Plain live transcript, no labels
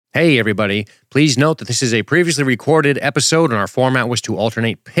Hey, everybody. Please note that this is a previously recorded episode and our format was to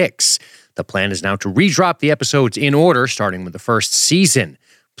alternate picks. The plan is now to redrop the episodes in order, starting with the first season.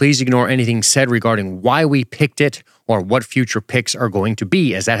 Please ignore anything said regarding why we picked it or what future picks are going to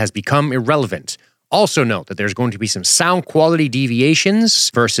be, as that has become irrelevant. Also note that there's going to be some sound quality deviations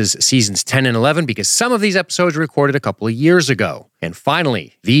versus seasons 10 and 11 because some of these episodes were recorded a couple of years ago. And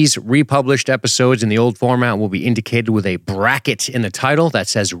finally, these republished episodes in the old format will be indicated with a bracket in the title that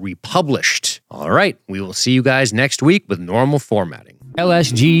says Republished. All right, we will see you guys next week with normal formatting.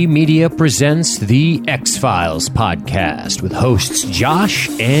 LSG Media presents the X-Files podcast with hosts Josh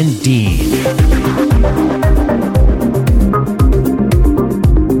and Dean.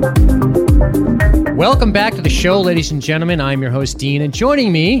 Welcome back to the show, ladies and gentlemen. I'm your host, Dean, and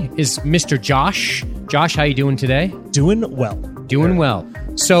joining me is Mr. Josh. Josh, how you doing today? Doing well. Doing well.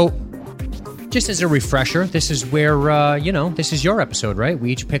 So, just as a refresher, this is where, this is your episode, right?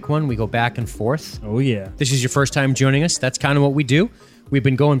 We each pick one. We go back and forth. Oh, yeah. This is your first time joining us. That's kind of what we do. We've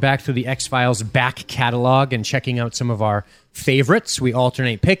been going back through the X-Files back catalog and checking out some of our favorites. We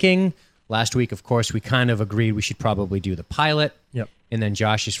alternate picking. Last week, of course, we kind of agreed we should probably do the pilot. Yep. And then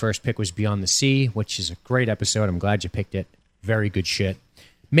Josh's first pick was Beyond the Sea, which is a great episode. I'm glad you picked it. Very good shit.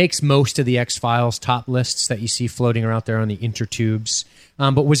 Makes most of the X-Files top lists that you see floating around there on the intertubes.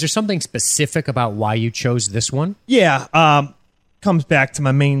 But was there something specific about why you chose this one? Yeah. Comes back to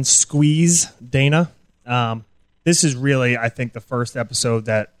my main squeeze, Dana. This is really, I think, the first episode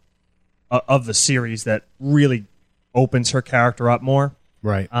that of the series that really opens her character up more.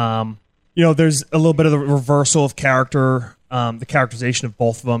 Right. There's a little bit of the reversal of character, the characterization of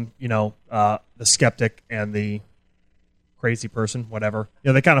both of them, the skeptic and the crazy person, whatever.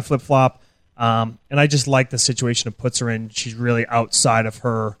 They kind of flip-flop. And I just like the situation it puts her in. She's really outside of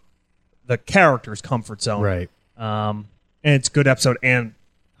the character's comfort zone. Right. And it's a good episode. And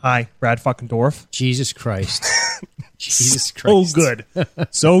hi, Brad fucking Dorff. Jesus Christ. Jesus Christ. So good.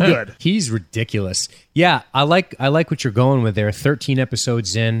 So good. He's ridiculous. Yeah, I like what you're going with there. 13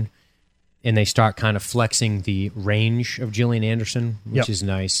 episodes in, and they start kind of flexing the range of Gillian Anderson, which is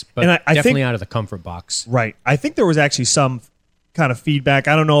nice. But I definitely think, out of the comfort box. Right. I think there was actually some kind of feedback.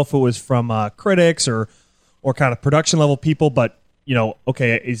 I don't know if it was from critics or kind of production level people, but,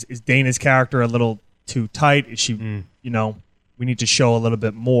 is Dana's character a little too tight? Is she, we need to show a little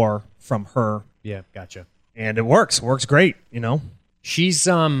bit more from her. Yeah, gotcha. And it works. It works great, She's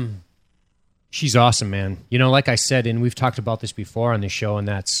awesome, man. Like I said, and we've talked about this before on the show, and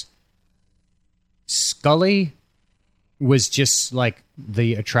that's Scully was just like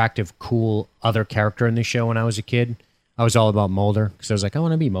the attractive, cool other character in the show when I was a kid. I was all about Mulder because I was like, I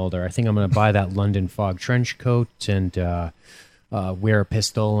want to be Mulder. I think I'm going to buy that London Fog trench coat and wear a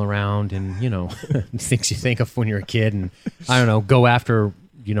pistol around and, things you think of when you're a kid and, I don't know, go after,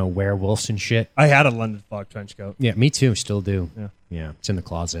 werewolves and shit. I had a London Fog trench coat. Yeah, me too. Still do. Yeah. It's in the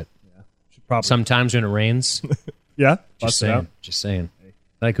closet. Yeah. Probably. Sometimes when it rains. Yeah. Just saying.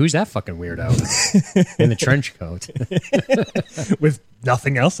 Like, who's that fucking weirdo in the trench coat? With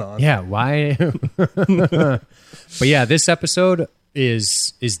nothing else on. Yeah, why? But yeah, this episode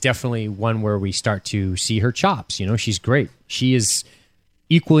is definitely one where we start to see her chops. She's great. She is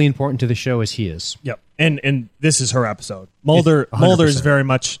equally important to the show as he is. Yep. And this is her episode. Mulder is very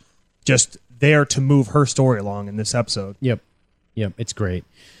much just there to move her story along in this episode. Yep, it's great.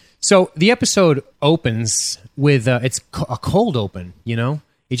 So the episode opens with, it's a cold open,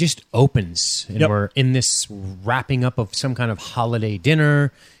 It just opens, and we're in this wrapping up of some kind of holiday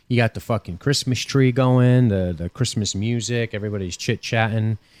dinner. You got the fucking Christmas tree going, the Christmas music, everybody's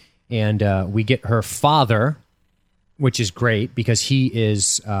chit-chatting, and we get her father, which is great because he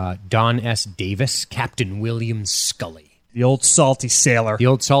is Don S. Davis, Captain William Scully. The old salty sailor.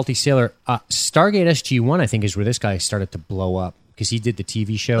 Stargate SG-1, I think, is where this guy started to blow up because he did the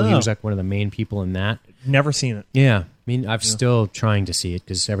TV show. Oh. He was like one of the main people in that. Never seen it. Yeah. I'm still trying to see it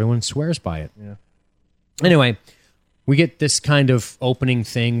because everyone swears by it. Yeah. Anyway, we get this kind of opening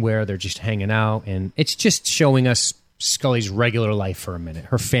thing where they're just hanging out, and it's just showing us Scully's regular life for a minute,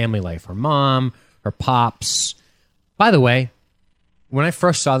 her family life, her mom, her pops. By the way, when I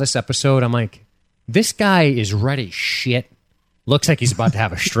first saw this episode, I'm like, this guy is red as shit. Looks like he's about to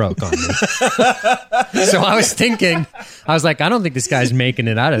have a stroke on me. So I was thinking, I don't think this guy's making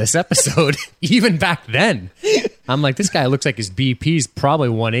it out of this episode, even back then. I'm like, this guy looks like his BP's probably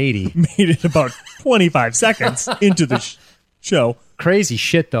 180. Made it about 25 seconds into the show. Crazy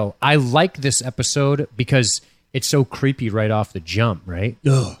shit, though. I like this episode because it's so creepy right off the jump, right?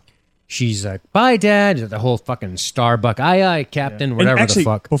 Ugh. She's like, bye, Dad. The whole fucking Starbuck. Aye, Captain, whatever actually,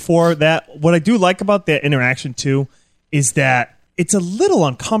 the fuck. Before that, what I do like about that interaction, too, is that it's a little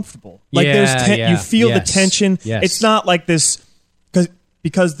uncomfortable. Like you feel the tension. Yes. It's not like this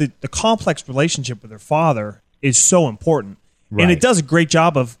because the complex relationship with her father is so important. Right. And it does a great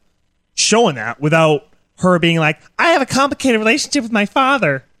job of showing that without her being like, I have a complicated relationship with my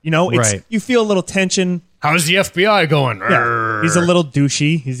father. You feel a little tension. How's the FBI going? Yeah. He's a little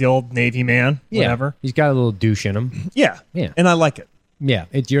douchey. He's the old Navy man. Whatever. He's got a little douche in him. Yeah. And I like it. Yeah,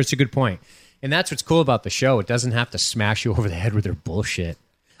 it's a good point. And that's what's cool about the show. It doesn't have to smash you over the head with her bullshit.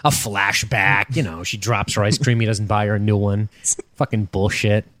 A flashback, she drops her ice cream. He doesn't buy her a new one. Fucking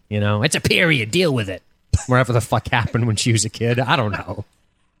bullshit, It's a period. Deal with it. Whatever the fuck happened when she was a kid. I don't know.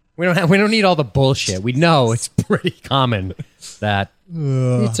 We don't need all the bullshit. We know it's pretty common that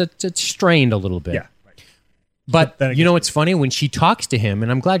it's strained a little bit. Yeah. But what's funny? When she talks to him,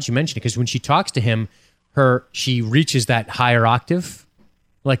 and I'm glad you mentioned it, because when she talks to him, she reaches that higher octave.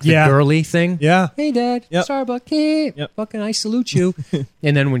 Like the girly thing. Yeah. Hey, Dad. Yep. Starbucks. Hey. Fucking I salute you.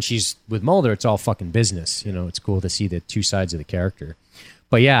 And then when she's with Mulder, it's all fucking business. It's cool to see the two sides of the character.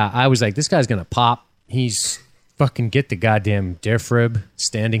 But yeah, I was like, this guy's going to pop. He's fucking get the goddamn diaphragm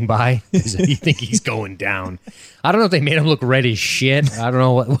standing by. You think he's going down. I don't know if they made him look red as shit. I don't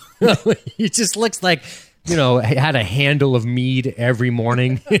know what. He just looks like, had a handle of mead every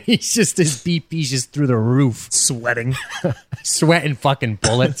morning. He's just, his BP's just through the roof. Sweating fucking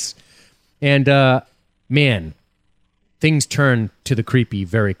bullets. And, man, things turn to the creepy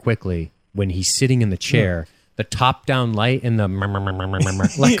very quickly when he's sitting in the chair. The top-down light and the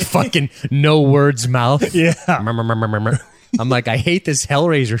like fucking no words mouth. Yeah. I'm like, I hate this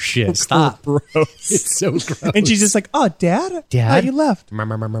Hellraiser shit. Stop. Gross. It's so gross. And she's just like, oh, Dad? Dad? Oh, you left.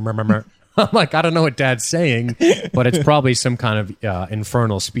 I'm like, I don't know what Dad's saying, but it's probably some kind of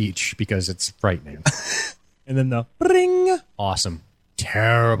infernal speech because it's frightening. And then the ring. Awesome.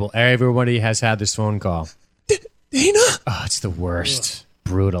 Terrible. Everybody has had this phone call. Dana? Oh, it's the worst.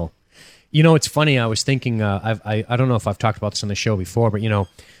 Ugh. Brutal. It's funny. I was thinking, I don't know if I've talked about this on the show before, but,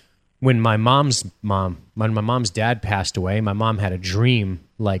 when my mom's dad passed away, my mom had a dream,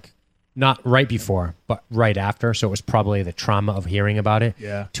 like, not right before, but right after. So it was probably the trauma of hearing about it.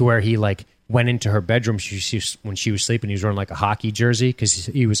 Yeah. To where he, like, went into her bedroom when she was sleeping. He was wearing, like, a hockey jersey because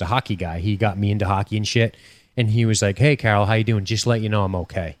he was a hockey guy. He got me into hockey and shit. And he was like, hey, Carol, how you doing? Just to let you know I'm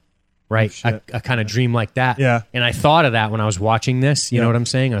okay. Right? Oh, a kind of dream like that. Yeah. And I thought of that when I was watching this. You know what I'm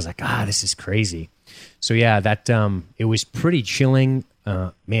saying? I was like, this is crazy. So, yeah, that it was pretty chilling.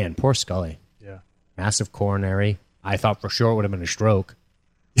 Man, poor Scully. Yeah. Massive coronary. I thought for sure it would have been a stroke.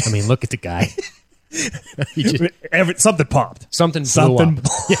 I mean, look at the guy. Something popped. Something blew up.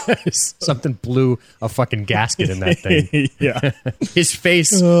 Yes. Something blew a fucking gasket in that thing. Yeah. His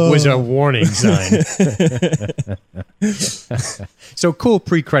face was a warning sign. So cool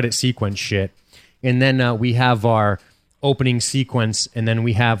pre-credit sequence shit. And then we have our opening sequence, and then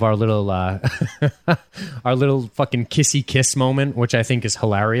we have our little our little fucking kissy kiss moment, which I think is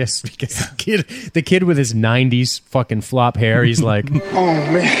hilarious because the kid with his 90s fucking flop hair, he's like, oh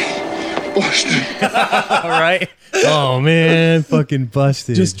man, busted. all right. Oh man, fucking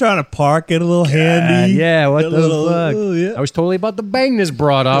busted. Just trying to park it a little handy. Yeah, what the fuck? Oh, yeah. I was totally about to bang this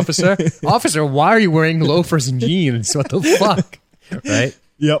broad, officer. Officer, why are you wearing loafers and jeans? What the fuck? Right?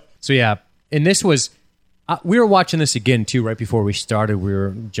 Yep. So yeah, and this was we were watching this again too right before we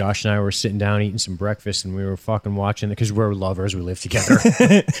started. Josh and I were sitting down eating some breakfast, and we were fucking watching it because we're lovers. We live together.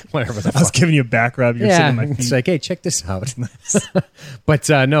 Whatever the fuck. I was giving you a back rub. You're sitting on my feet. It's like, hey, check this out. But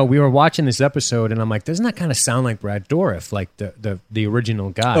no, we were watching this episode, and I'm like, doesn't that kind of sound like Brad Dourif, like the original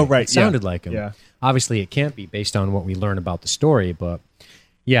guy? Oh, right. It sounded like him. Yeah. Obviously, it can't be based on what we learn about the story, but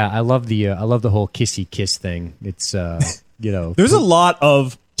yeah, I love the whole kissy kiss thing. It's there's a lot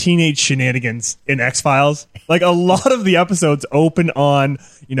of teenage shenanigans in X-Files. Like a lot of the episodes open on,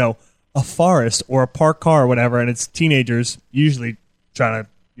 a forest or a parked car or whatever, and it's teenagers usually trying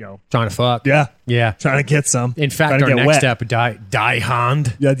to fuck. Yeah. Yeah. Trying to get some. In fact, our next step, Die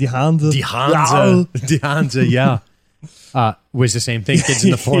Hand. Yeah, Die Hansa. Die Hansa, yeah. Was the same thing. Kids in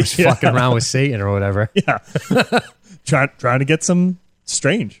the forest fucking around with Satan or whatever. Yeah. Trying to get some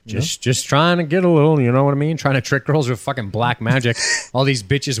strange. Just trying to get a little, you know what I mean? Trying to trick girls with fucking black magic. All these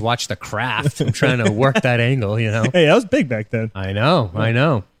bitches watch The Craft. I'm trying to work that angle, Hey, that was big back then. I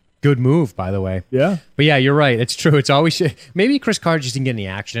know. Good move, by the way. Yeah. But yeah, you're right. It's true. It's always... Maybe Chris Carr just didn't get any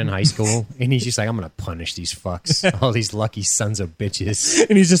action in high school, and he's just like, I'm going to punish these fucks. All these lucky sons of bitches.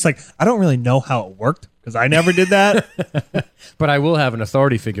 And he's just like, I don't really know how it worked, because I never did that. But I will have an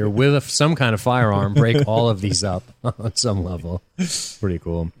authority figure with some kind of firearm break all of these up on some level. Pretty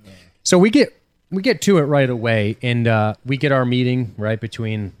cool. So we get to it right away, and we get our meeting right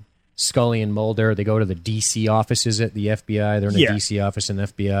between Scully and Mulder, they go to the DC office, is it? The FBI. They're in a DC office in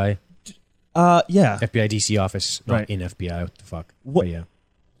FBI. Yeah. FBI DC office, not Right. in FBI. What the fuck? What- But yeah.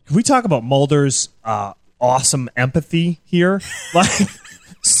 Can we talk about Mulder's awesome empathy here? Like,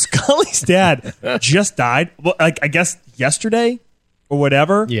 Scully's dad just died, well, like, I guess yesterday or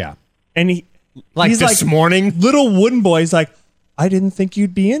whatever. Yeah. And he's this morning? Little wooden boy's like, I didn't think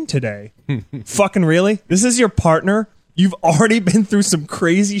you'd be in today. Fucking really? This is your partner? You've already been through some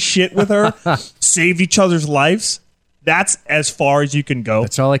crazy shit with her, saved each other's lives. That's as far as you can go.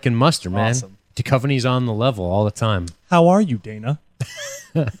 That's all I can muster, man. Awesome. Duchovny's on the level all the time. How are you, Dana?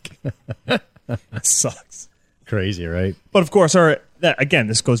 It sucks. Crazy, right? But of course, again,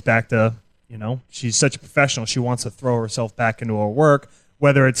 this goes back to, she's such a professional. She wants to throw herself back into her work,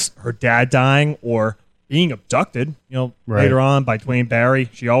 whether it's her dad dying or being abducted, Right. later on by Dwayne Barry.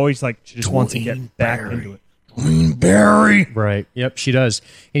 She always she just wants to get back into it. Dwayne Barry. Right. Yep, she does.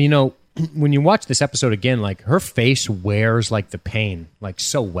 And when you watch this episode again, like her face wears like the pain like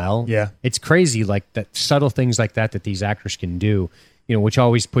so well. Yeah. It's crazy, like that subtle things like that these actors can do. Which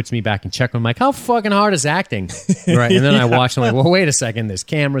always puts me back in check. I'm like, how fucking hard is acting? Right. And then I watch, I'm like, well, wait a second. There's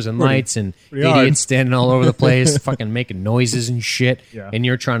cameras and lights and idiots hard. standing all over the place, fucking making noises and shit. Yeah. And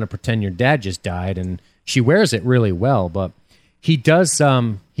you're trying to pretend your dad just died. And she wears it really well. But he does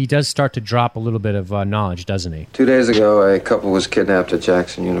start to drop a little bit of knowledge, doesn't he? 2 days ago, a couple was kidnapped at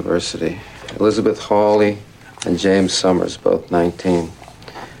Jackson University. Elizabeth Hawley and James Summers, both 19.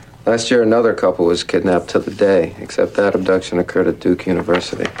 Last year, another couple was kidnapped to the day, except that abduction occurred at Duke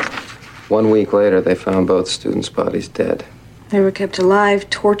University. 1 week later, they found both students' bodies dead. They were kept alive,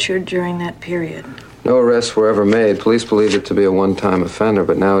 tortured during that period. No arrests were ever made. Police believed it to be a one-time offender,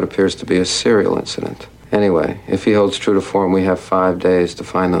 but now it appears to be a serial incident. Anyway, if he holds true to form, we have 5 days to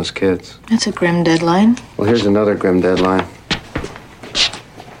find those kids. That's a grim deadline. Well, here's another grim deadline.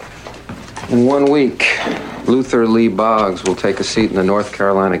 In 1 week, Luther Lee Boggs will take a seat in the North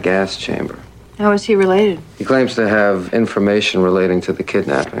Carolina gas chamber. How is he related? He claims to have information relating to the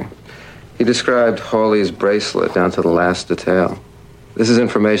kidnapping. He described Hawley's bracelet down to the last detail. This is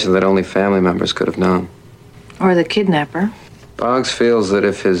information that only family members could have known. Or the kidnapper. Boggs feels that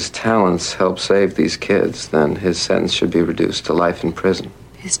if his talents help save these kids, then his sentence should be reduced to life in prison.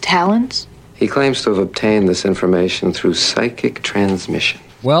 His talents? He claims to have obtained this information through psychic transmission.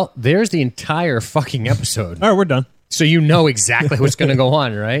 Well, there's the entire fucking episode. All right, we're done. So you know exactly what's going to go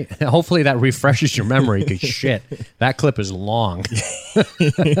on, right? Hopefully that refreshes your memory because shit, that clip is long.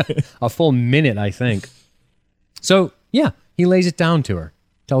 A full minute, I think. So, yeah, he lays it down to her.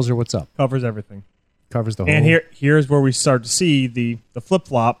 Tells her what's up. Covers everything. Covers the whole... And here's where we start to see the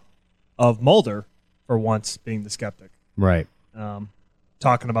flip-flop of Mulder, for once, being the skeptic. Right.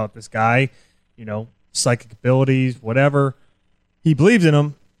 Talking about this guy, psychic abilities, whatever. He believes in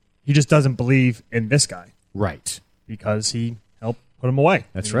him. He just doesn't believe in this guy. Right. Because he helped put him away.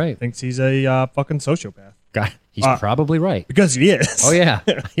 That's He right. Thinks he's a fucking sociopath. Guy, he's probably right. Because he is. Oh, yeah.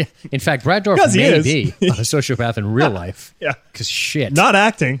 Yeah. In fact, Brad Dorff Because he may is. be a sociopath in real life. Yeah. Because shit. Not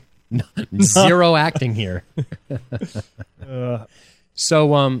acting. Zero acting here.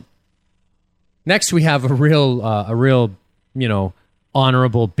 So, next we have a real,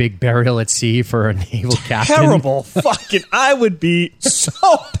 honorable big burial at sea for a naval captain. Terrible. Fucking, I would be so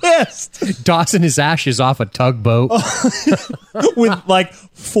pissed. Dawson his ashes off a tugboat. With like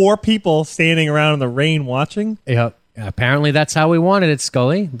 4 people standing around in the rain watching. Yeah. Apparently that's how we wanted it,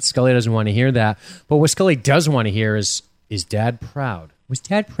 Scully. Scully doesn't want to hear that. But what Scully does want to hear is Dad proud? Was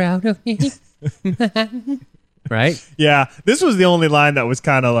Dad proud of me? Right? Yeah. This was the only line that was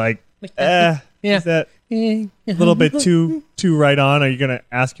kind of like, Yeah. is that a little bit too right on? Are you going to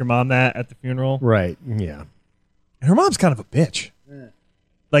ask your mom that at the funeral? Right. Yeah. And her mom's kind of a bitch.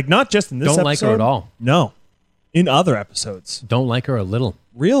 Like, not just in this Don't episode. like her at all. No. In other episodes. Don't like her a little.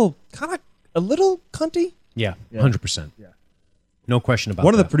 Real, kind of, a little cunty. Yeah. 100%. Yeah. No question about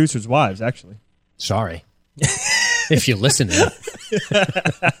One of the that. producer's wives, actually. Sorry. If you listen to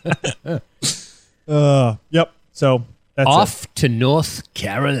it. Yep. So, that's Off to North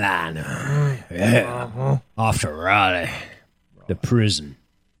Carolina. Yeah. Off to Raleigh. The prison.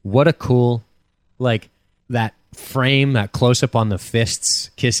 What a cool, that frame, that close-up on the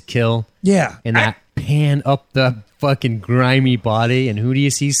fists, kiss, kill. Yeah. And that pan up the fucking grimy body. And who do you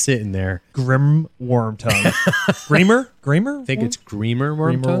see sitting there? Grim Wormtongue. Grimmer? I think it's Greamer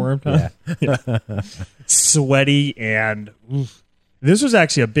Grimmer Wormtongue. Wormtongue. Yeah. Sweaty and... oof. This was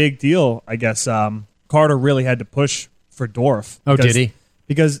actually a big deal, I guess. Carter really had to push for Dorff. Oh, did he?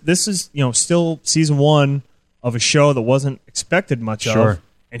 Because this is, still season 1 of a show that wasn't expected much Sure. of.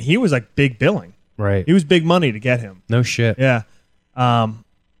 And he was like big billing. Right. He was big money to get him. No shit. Yeah.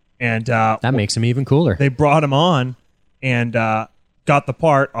 And That makes him even cooler. they brought him on and got the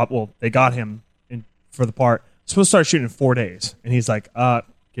part. They got him for the part. Supposed to start shooting in 4 days, and he's like, "Can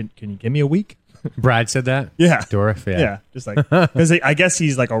you give me a week?" Brad said that? Yeah, Dorff, yeah, just like because I guess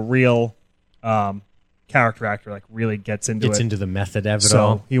he's like a real character actor, like really gets into the method of it so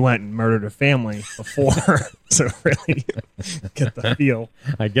all. he went and murdered a family before to really get the feel.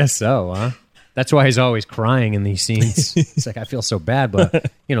 I guess so, huh? That's why he's always crying in these scenes. It's like, I feel so bad,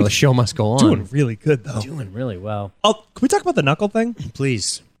 but, the show must go on. Doing really good, though. Doing really well. Oh, can we talk about the knuckle thing?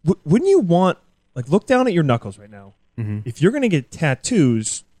 Please. Wouldn't you want, like, look down at your knuckles right now. Mm-hmm. If you're going to get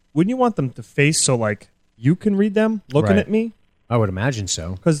tattoos, wouldn't you want them to face so, like, you can read them looking Right. at me? I would imagine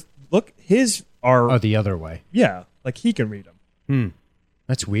so. Because, look, his are... Oh, the other way. Yeah, like, he can read them.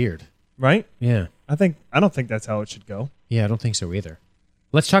 That's weird. Right? Yeah. I don't think that's how it should go. Yeah, I don't think so either.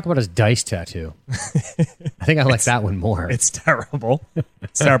 Let's talk about his dice tattoo. I think I like that one more. It's terrible.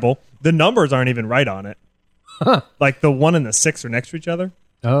 It's terrible. The numbers aren't even right on it. Like the 1 and the 6 are next to each other.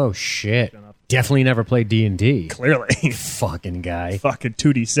 Oh, shit. Definitely never played D&D. Clearly. Fucking guy. Fucking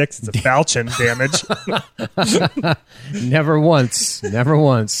 2d6. It's a falchion damage. Never once. Never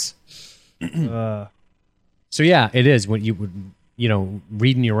once. So, yeah, it is. When you would,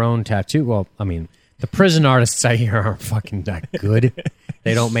 reading your own tattoo. Well, I mean, the prison artists I hear aren't fucking that good.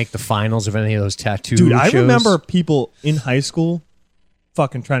 They don't make the finals of any of those tattoo Dude, I shows. remember people in high school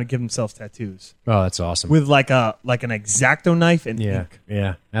fucking trying to give themselves tattoos Oh, that's awesome. with like an X-Acto knife and Yeah, ink.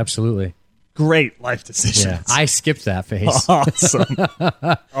 yeah, absolutely. Great life decisions. Yeah, I skipped that phase. Awesome.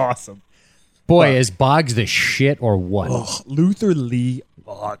 Awesome. Boy, is Boggs the shit or what? Ugh, Luther Lee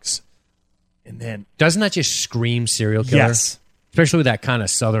Boggs. And then, Doesn't that just scream serial killer? yes, Especially with that kind of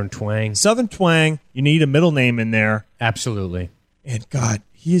southern twang. Southern twang. You need a middle name in there. Absolutely. And God,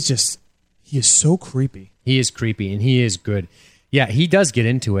 he is so creepy. He is creepy and he is good. Yeah, he does get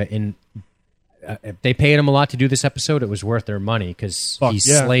into it. And they paid him a lot to do this episode. It was worth their money because he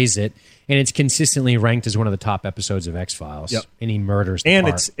yeah. slays it. And it's consistently ranked as one of the top episodes of X-Files. Yep. And he murders the And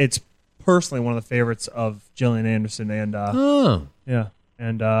part. it's personally one of the favorites of Gillian Anderson and Oh,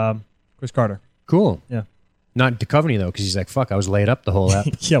 Chris Carter. cool. Yeah. Not Duchovny, though, because he's like, fuck, I was laid up the whole app.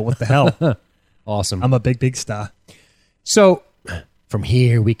 Yeah, what the hell? Awesome. I'm a big star. So, from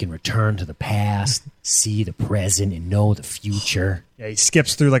here, we can return to the past, see the present, and know the future. Yeah, he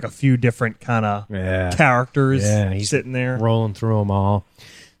skips through like a few different kind of Yeah. characters He's sitting there. rolling through them all.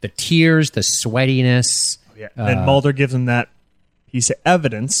 The tears, the sweatiness. Yeah. Then Mulder gives him that piece of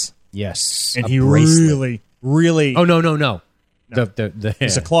evidence, Yes. and a he bracelet. really Oh, no.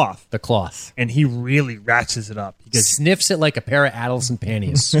 it's a cloth, The cloth. and he really ratchets it up. He gets Sniffs it like a pair of Adelson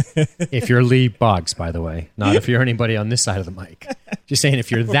panties. If you're Lee Boggs, by the way. Not if you're anybody on this side of the mic. Just saying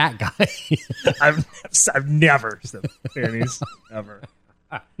if you're that guy. I've never said panties ever.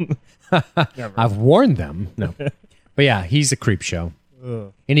 Never. I've warned them. No. But yeah, he's a creep show.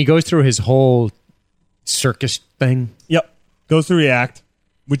 And he goes through his whole circus thing. Yep. Goes through the act,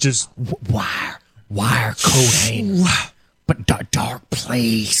 which is Wire coating. But dark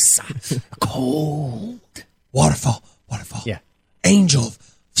place. Cold. waterfall. Yeah. Angel of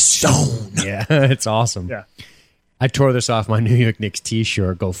stone. Yeah, it's awesome. Yeah. I tore this off my New York Knicks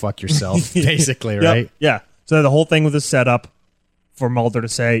t-shirt. Go fuck yourself, basically, Yep. right? Yeah. So the whole thing with the setup for Mulder to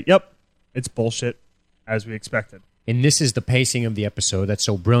say, "Yep, it's bullshit," as we expected. And this is the pacing of the episode that's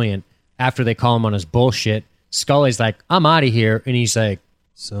so brilliant. After they call him on his bullshit, Scully's like, I'm out of here. And he's like,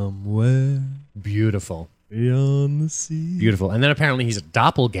 Somewhere beautiful. beyond the sea. Beautiful. And then apparently he's a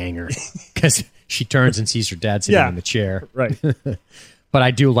doppelganger because she turns and sees her dad sitting Yeah. in the chair. Right. But I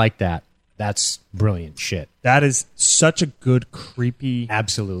do like that. That's brilliant shit. That is such a good, creepy.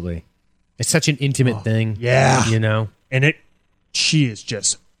 Absolutely. It's such an intimate thing. yeah. You know? And she is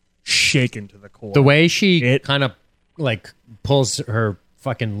just shaken to the core. The way she It- kind of like pulls her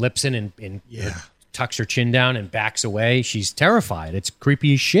fucking lips in and tucks her chin down and backs away, she's terrified. It's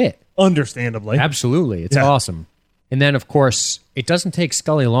creepy as shit. Understandably. Absolutely. It's Yeah. awesome. And then, of course, it doesn't take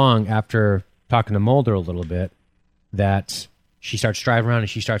Scully long after talking to Mulder a little bit that she starts driving around and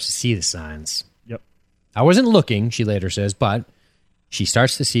she starts to see the signs. Yep. I wasn't looking, she later says, but she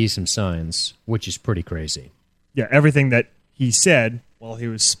starts to see some signs, which is pretty crazy. Yeah, everything that he said while he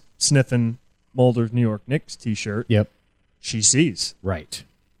was sniffing Mulder's New York Knicks t-shirt, Yep. she sees. Right.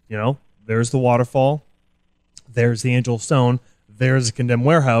 You know, there's the waterfall. There's the Angel of Stone. There's the condemned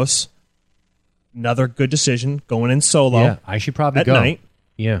warehouse. Another good decision going in solo. Yeah, I should probably at go. night.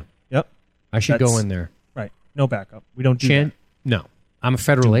 Yeah, Yep. I should go That's- in there. Right. No backup. We don't do Chan? that. No, I'm a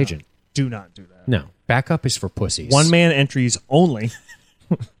federal agent. Do not do that. No, backup is for pussies. One-man entries only.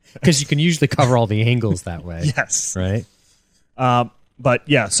 Because you can usually cover all the angles that way. Yes. Right? But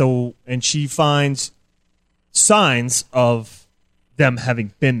yeah, and she finds signs of them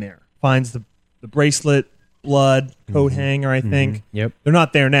having been there. Finds the bracelet, blood, coat hanger, I think. Yep. They're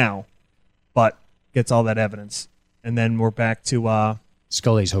not there now, but gets all that evidence. And then we're back to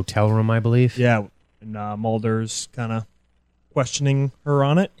Scully's hotel room, I believe. yeah, and Mulder's kind of questioning her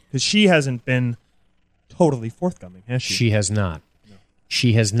on it because she hasn't been totally forthcoming, has she? She has not. No.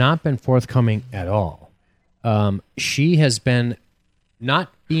 She has not been forthcoming at all. She has been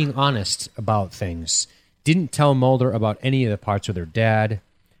not being honest about things. Didn't tell Mulder about any of the parts with her dad.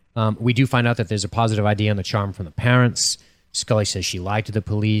 We do find out that there's a positive ID on the charm from the parents. Scully says she lied to the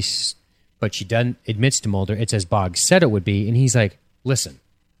police, but she admits to Mulder it's as Boggs said it would be, and he's like, listen,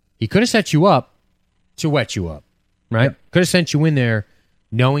 he could have set you up to wet you up, right? Yep. Could have sent you in there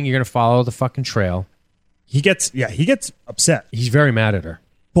knowing you're going to follow the fucking trail. He gets upset. He's very mad at her.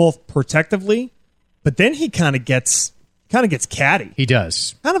 Both protectively, but then he kind of gets catty. He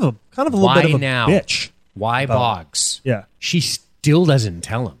does. Kind of a little bit of a bitch. Why Boggs? Yeah. She still doesn't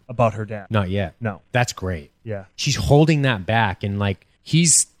tell him. About her dad. Not yet. No. That's great. Yeah. She's holding that back, and like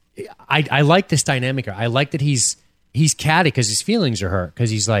I like this dynamic. I like that he's catty because his feelings are hurt, because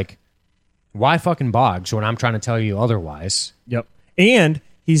he's like, why fucking Boggs when I'm trying to tell you otherwise? Yep. And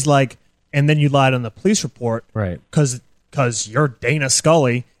he's like, and then you lied on the police report. Right. Because you're Dana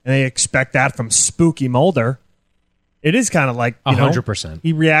Scully, and they expect that from spooky Mulder. It is kind of like 100%.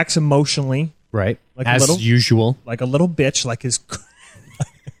 He reacts emotionally. Right. Like as usual. Like a little bitch, like his...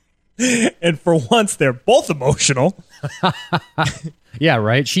 And for once, they're both emotional. Yeah,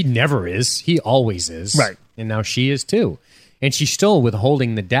 right? She never is. He always is. Right. And now she is too. And she's still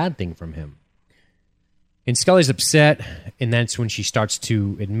withholding the dad thing from him. And Scully's upset, and that's when she starts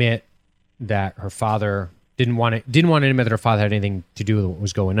to admit that her father didn't want to admit that her father had anything to do with what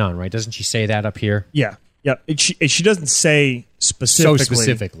was going on, right? Doesn't she say that up here? Yeah. Yeah. She doesn't say specifically. So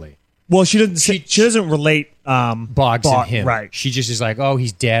specifically. Well, she doesn't say, she doesn't relate Boggs and him. Right. She just is like, oh,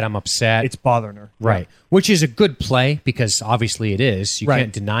 he's dead, I'm upset. It's bothering her. Right. Which is a good play, because obviously it is. You Right.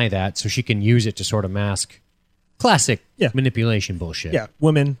 can't deny that. So she can use it to sort of mask classic manipulation bullshit. Yeah.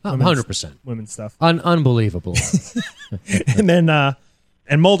 Women. 100%. Women stuff. Unbelievable. And then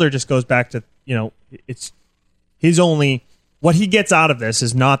and Mulder just goes back to, it's his only, what he gets out of this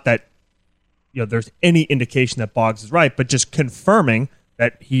is not that there's any indication that Boggs is right, but just confirming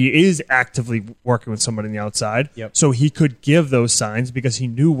that he is actively working with somebody on the outside. Yep. So he could give those signs because he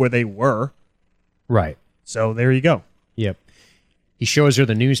knew where they were. Right. So there you go. Yep. He shows her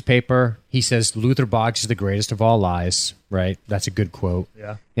the newspaper. He says Luther Boggs is the greatest of all lies. Right. That's a good quote.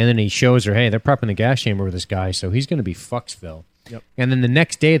 Yeah. And then he shows her, hey, they're prepping the gas chamber with this guy, so he's going to be Fucksville. Yep. And then the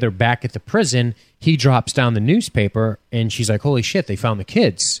next day they're back at the prison. He drops down the newspaper, and she's like, holy shit, they found the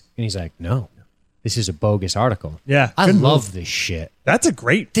kids. And he's like, no, this is a bogus article. Yeah. I love this shit. That's a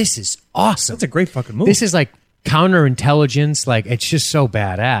great. This is awesome. That's a great fucking move. This is like counterintelligence. Like, it's just so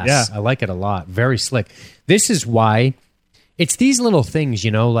badass. Yeah. I like it a lot. Very slick. This is why it's these little things,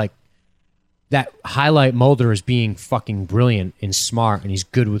 like that highlight Mulder as being fucking brilliant and smart, and he's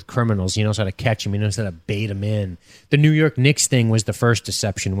good with criminals. He knows how to catch him. He knows how to bait him in. The New York Knicks thing was the first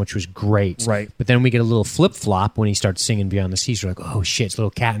deception, which was great. Right. But then we get a little flip-flop when he starts singing Beyond the Seas. We're like, oh, shit, it's a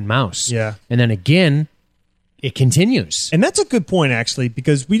little cat and mouse. Yeah. And then again, it continues. And that's a good point, actually,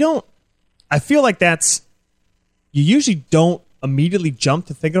 because I feel like you usually don't immediately jump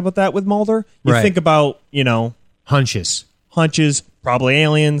to thinking about that with Mulder. You Right. think about, Hunches. probably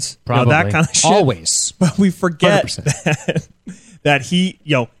aliens, Probably. that kind of shit. Always. But we forget 100%. that he,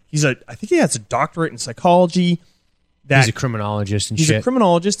 I think he has a doctorate in psychology. He's a criminologist and He's shit. a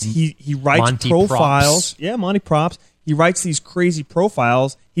criminologist. He writes Monty profiles. Props. Yeah, Monty Props. He writes these crazy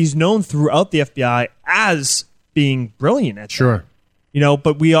profiles. He's known throughout the FBI as being brilliant at Sure. that.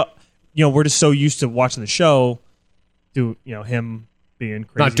 But we're just so used to watching the show, him being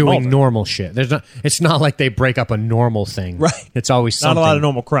crazy. Not doing Mulder. normal shit. It's not like they break up a normal thing. Right. It's always something. Not a lot of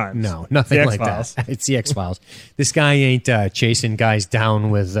normal crimes. No, nothing The like X-Files. that. It's the X-Files. This guy ain't chasing guys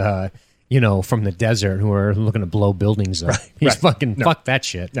down with, from the desert who are looking to blow buildings up. Right, He's right. fucking, No. fuck that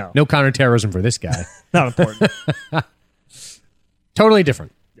shit. No. Counterterrorism for this guy. Not important. Totally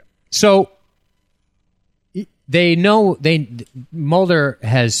different. So they know Mulder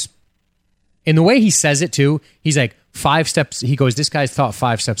has, in the way he says it too, he's like 5 steps. He goes, this guy's thought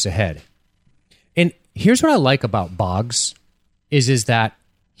 5 steps ahead. And here's what I like about Boggs is that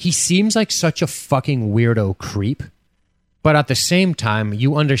he seems like such a fucking weirdo creep, but at the same time,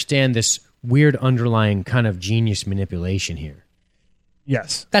 you understand this weird underlying kind of genius manipulation here.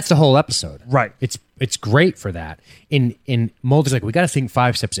 Yes. That's the whole episode. Right. It's great for that. In Mulder's like, we got to think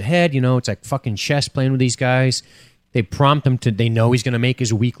 5 steps ahead. It's like fucking chess playing with these guys. They prompt him they know he's going to make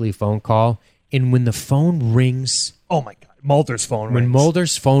his weekly phone call. And when the phone rings... Oh, my God. Mulder's phone When rings.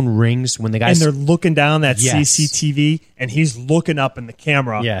 Mulder's phone rings, when the guys... And they're looking down that Yes. CCTV, and he's looking up in the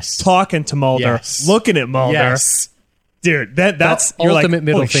camera. Yes. Talking to Mulder. Yes. Looking at Mulder. Yes. Dude, that's... The you're like, ultimate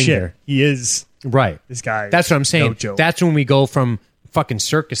middle holy finger. Shit, he is... Right. This guy. That's what I'm saying. No joke. That's when we go from fucking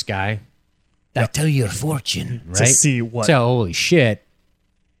circus guy, I'll tell you a fortune, right? To see what... So, holy shit.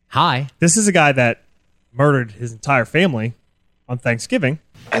 Hi. This is a guy that murdered his entire family on Thanksgiving.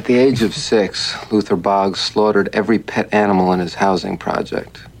 At the age of 6, Luther Boggs slaughtered every pet animal in his housing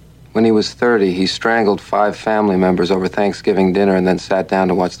project. When he was 30, he strangled 5 family members over Thanksgiving dinner and then sat down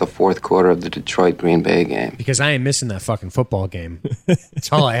to watch the fourth quarter of the Detroit Green Bay game. Because I ain't missing that fucking football game.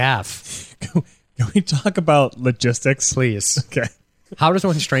 That's all I have. Can we talk about logistics? Please. Okay. How does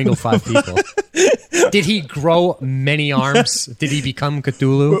one strangle 5 people? Did he grow many arms? Did he become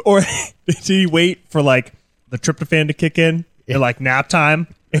Cthulhu? Or did he wait for like the tryptophan to kick in at like nap time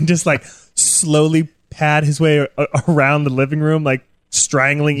and just like slowly pad his way around the living room, like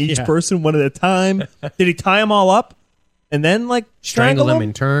strangling each person one at a time? Did he tie them all up and then like Strangle them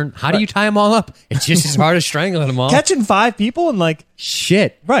in turn? How do you tie them all up? It's just as hard as strangling them all. Catching 5 people and like...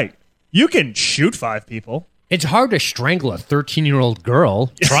 Shit. Right. You can shoot 5 people. It's hard to strangle a 13-year-old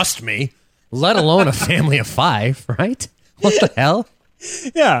girl, trust me, let alone a family of 5, right? What the hell?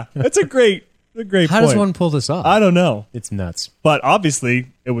 Yeah, that's a great point. How does one pull this off? I don't know. It's nuts. But obviously,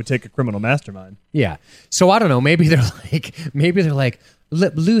 it would take a criminal mastermind. Yeah. So I don't know. Maybe they're like,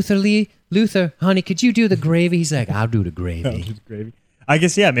 Luther, honey, could you do the gravy? He's like, I'll do the gravy. I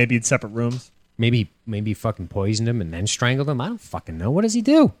guess, yeah, maybe in separate rooms. Maybe fucking poisoned him and then strangled him. I don't fucking know. What does he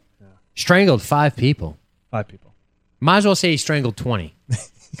do? Yeah. Strangled 5 people. 5 people. Might as well say he strangled 20.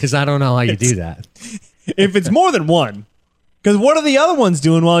 Because I don't know how you do that. If it's more than one, because what are the other ones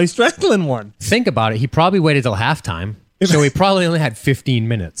doing while he's strangling one? Think about it. He probably waited till halftime. So he probably only had 15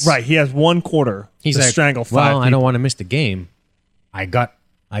 minutes. Right. He has 1 quarter He's to like, strangle 5 well, people. I don't want to miss the game. I got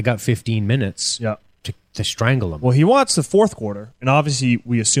 15 minutes Yeah. to strangle him. Well, he watched the 4th quarter, and obviously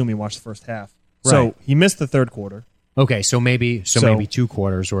we assume he watched the first half. So Right. he missed the 3rd quarter. Okay, so maybe 2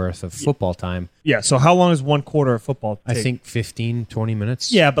 quarters worth of football time. Yeah, so how long is 1 quarter of football take? I think 15, 20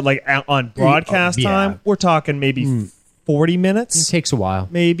 minutes. Yeah, but like on broadcast Yeah. time, we're talking maybe 40 It minutes. takes a while.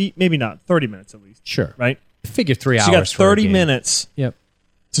 Maybe not. 30 minutes at least. Sure. Right? Figure 3 hours. So you got for a 30 game. minutes Yep.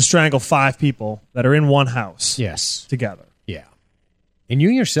 to strangle 5 people that are in one house Yes. together. Yeah. And you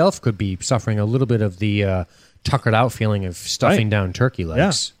yourself could be suffering a little bit of the tuckered out feeling of stuffing down turkey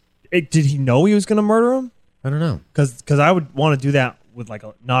legs. Did he know he was going to murder him? I don't know. Because I would want to do that with like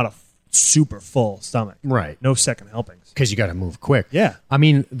not a super full stomach. Right. No second helpings. Because you got to move quick. Yeah. I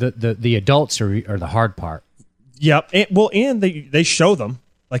mean, the adults are the hard part. Yep. And they show them.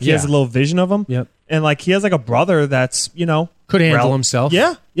 Like he has a Yeah. little vision of them. Yep. And like he has like a brother that's, Could handle himself.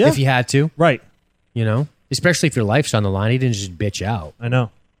 Yeah. Yeah. If he had to. Right. Especially if your life's on the line. He didn't just bitch out. I know.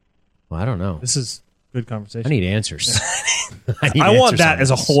 Well, I don't know. This is good conversation. I need answers. I want that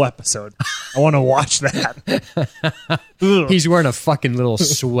as a whole episode. I want to watch that. He's wearing a fucking little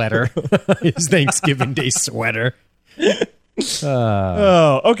sweater. His Thanksgiving Day sweater.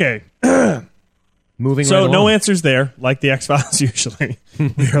 Oh, okay. Moving So right no along. answers there, like the X-Files usually.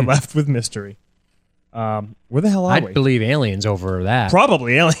 We are left with mystery. Where the hell are we? I'd believe aliens over that.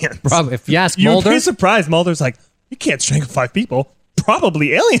 Probably aliens. Probably. If you ask You'd Mulder, be surprised. Mulder's like, you can't strangle 5 people.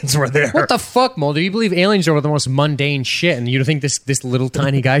 Probably aliens were there. what the fuck, Mulder? You believe aliens are the most mundane shit, and you think this little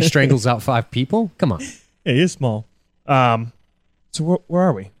tiny guy strangles out 5 people? Come on. Yeah, he is small. So where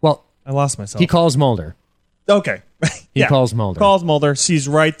are we? Well, I lost myself. he calls Mulder. Okay. He calls Mulder. Calls Mulder. Sees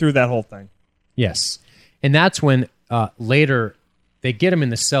right through that whole thing. Yes. And that's when later, they get him in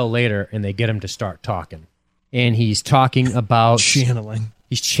the cell later, and they get him to start talking. And he's talking about... Channeling.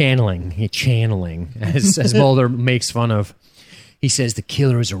 He's channeling, as Mulder makes fun of. He says the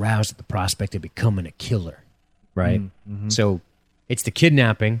killer is aroused at the prospect of becoming a killer, right? Mm-hmm. So it's the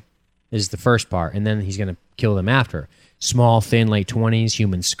kidnapping is the first part, and then he's going to kill them after. Small, thin, late 20s,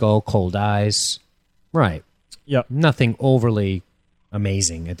 human skull, cold eyes. Right. Yep. Nothing overly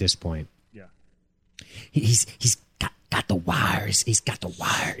amazing at this point. Yeah. He's got the wires. He's got the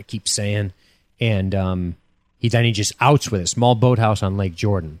wire, he keeps saying. And he just outs with a small boathouse on Lake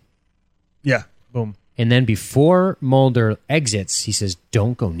Jordan. Yeah. Boom. And then before Mulder exits, he says,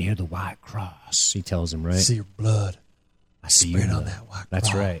 "Don't go near the white cross." He tells him, right? See your blood. I see Spread you. on that white That's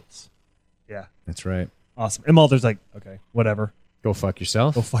cross. right. Yeah. That's right. Awesome. And Mulder's like, okay, whatever. Go fuck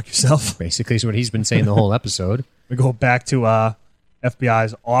yourself. Go fuck yourself. Basically is what he's been saying the whole episode. We go back to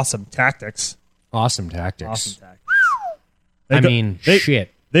FBI's awesome tactics. Awesome tactics. Awesome tactics.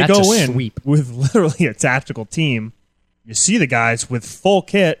 Shit. They That's go a in sweep. with literally a tactical team you see the guys with full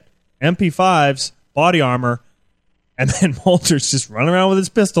kit, MP5s, body armor, and then Mulder's just running around with his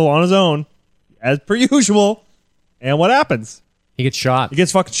pistol on his own, as per usual. And what happens? He gets shot. He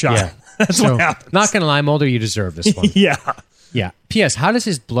gets fucking shot. Yeah. That's So, what happens. Not going to lie, Mulder, you deserve this one. Yeah. Yeah. P.S. How does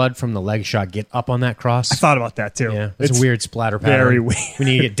his blood from the leg shot get up on that cross? I thought about that too. Yeah, it's a weird splatter pattern. very weird. We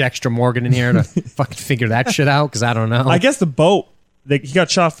need to get Dexter Morgan in here to fucking figure that shit out, because I don't know. I guess the boat, he got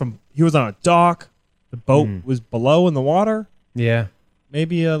shot from, he was on a dock. The boat was below in the water. Yeah.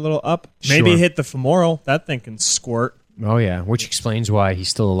 Maybe a little up. Maybe Sure. it hit the femoral. That thing can squirt. Oh, yeah. Which explains why he's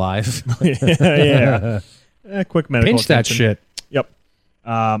still alive. Yeah. Quick medical Pinch that attention. shit. Yep.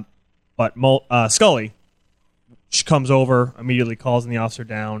 But Scully, she comes over, immediately calls the officer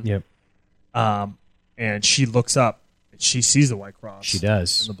down. Yep. And she looks up. And she sees the White Cross. She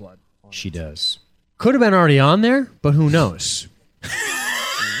does. And the blood. She does. Could have been already on there, but who knows?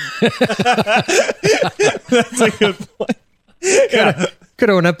 That's a good point. Could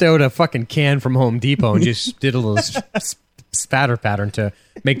have went up there with a fucking can from Home Depot and just did a little spatter pattern to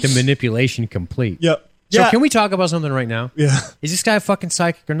make the manipulation complete. Yep. So Yeah. can we talk about something right now? Yeah. Is this guy fucking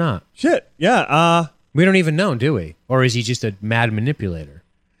psychic or not? Shit. Yeah. We don't even know, do we? Or is he just a mad manipulator?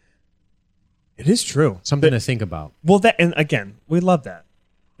 It is true. Something to think about. Well, that, and again, we love that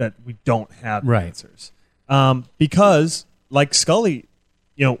we don't have Right. answers. Because like Scully,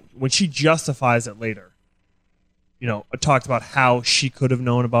 when she justifies it later, talked about how she could have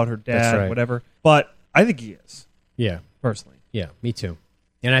known about her dad, That's right. whatever. But I think he is, Yeah. personally. Yeah, me too.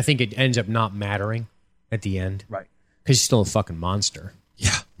 And I think it ends up not mattering at the end. Right. Because he's still a fucking monster.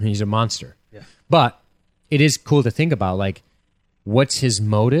 Yeah. He's a monster. Yeah. But it is cool to think about, like, what's his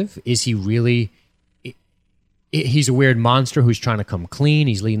motive? Is he really... He's a weird monster who's trying to come clean.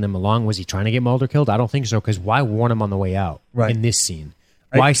 He's leading them along. Was he trying to get Mulder killed? I don't think so, because why warn him on the way out in this scene?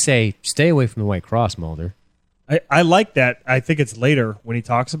 Why say, stay away from the White Cross, Mulder? I like that. I think it's later when he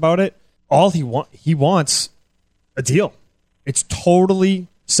talks about it. All he wants a deal. It's totally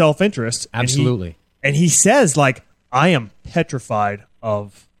self-interest. Absolutely. And he says, like, I am petrified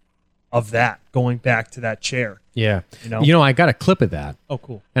of that, going back to that chair. Yeah. You know? I got a clip of that. Oh,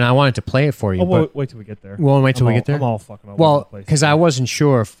 cool. And I wanted to play it for you. Oh, but wait till we get there. We'll wait till we get there? I'm all fucking over the Well, place. because I wasn't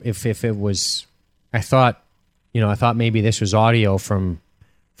sure if it was... I thought maybe this was audio from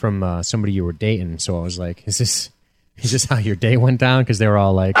somebody you were dating. So I was like, is this how your day went down? Because they were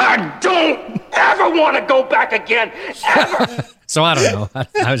all like... I don't ever want to go back again, ever. So I don't know.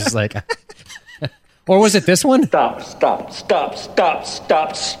 I was just like... Or was it this one? Stop.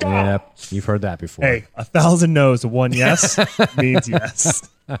 Yep, you've heard that before. Hey, 1,000 no's to one yes means yes.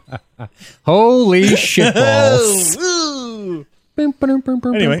 Holy shitballs.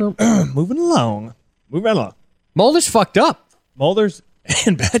 Anyway, moving along. Mulder's fucked up. Mulder's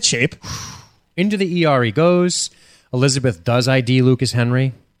in bad shape. Into the ER he goes. Elizabeth does ID Lucas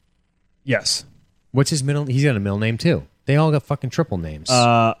Yes. What's his middle? He's got a middle name too. They all got fucking triple names.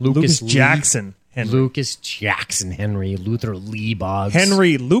 Lucas Lee, Jackson Henry. Lucas Jackson Henry. Luther Lee Boggs.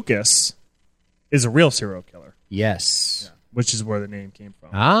 Henry Lucas is a real serial killer, Yes. which is where the name came from.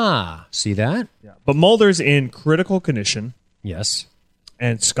 Ah, see that? Yeah. But Mulder's in critical condition, Yes.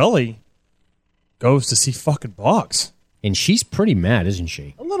 and Scully goes to see fucking Boggs. And she's pretty mad, isn't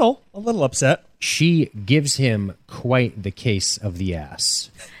she? A little upset. She gives him quite the case of the ass.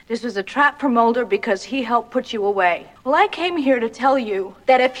 This was a trap for Mulder because he helped put you away. Well, I came here to tell you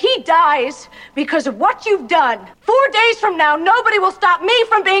that if he dies because of what you've done, 4 days from now, nobody will stop me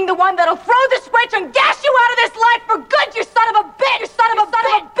from being the one that'll throw the switch and gas you out of this life for good, you son of a bitch! You son of a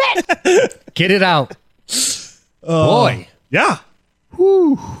bitch! Get it out. Boy. Yeah.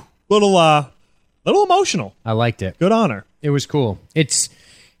 Whew. Little emotional. I liked it. Good honor. It was cool.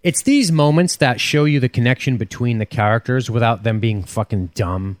 It's these moments that show you the connection between the characters without them being fucking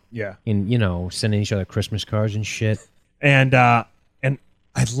dumb. Yeah. And, sending each other Christmas cards and shit. And I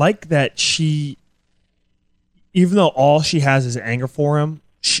like that she, even though all she has is anger for him,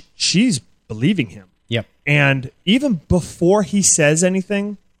 she's believing him. Yep. And even before he says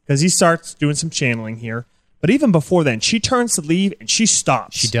anything, because he starts doing some channeling here, but even before then, she turns to leave and she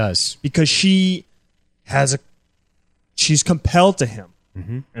stops. She does. Because she's compelled to him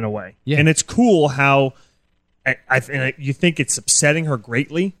in a way. Yeah. And it's cool how you think it's upsetting her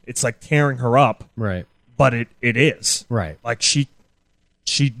greatly. It's like tearing her up. Right. But it is. Right. Like she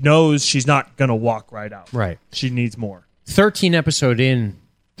knows she's not going to walk right out. Right. She needs more. 13 episodes in,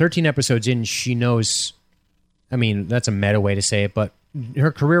 she knows, I mean, that's a meta way to say it, but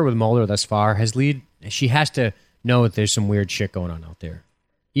her career with Mulder thus far she has to know that there's some weird shit going on out there.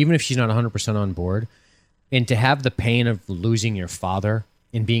 Even if she's not 100% on board. And to have the pain of losing your father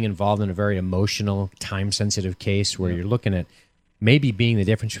and being involved in a very emotional, time-sensitive case where you're looking at maybe being the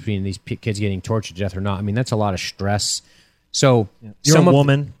difference between these kids getting tortured to death or not. I mean, that's a lot of stress. So You're a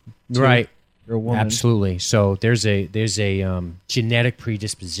woman. Right. You're a woman. Absolutely. So there's a genetic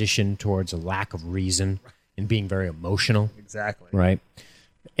predisposition towards a lack of reason and being very emotional. Exactly. Right.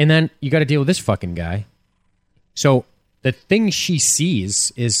 And then you got to deal with this fucking guy. So the thing she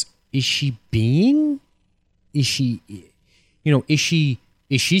sees is she seeing shit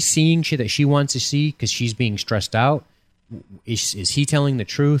that she wants to see because she's being stressed out? Is he telling the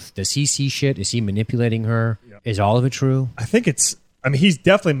truth? Does he see shit? Is he manipulating her? Yep. Is all of it true? I think he's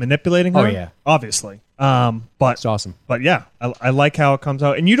definitely manipulating her. Oh, yeah. Obviously. But it's awesome. But yeah, I like how it comes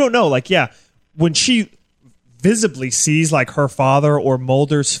out. And you don't know, like, yeah, when she visibly sees like her father or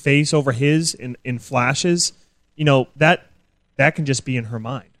Mulder's face over his in flashes, you know, that can just be in her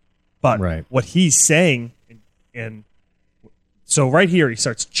mind. But what he's saying, and so right here he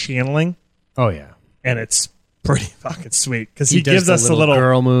starts channeling. Oh, yeah. And it's pretty fucking sweet because he gives us a little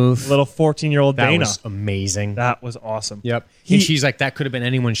girl move, little 14-year-old Dana. That was amazing. That was awesome. Yep. And she's like, that could have been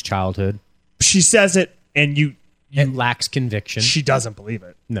anyone's childhood. She says it, and it lacks conviction. She doesn't believe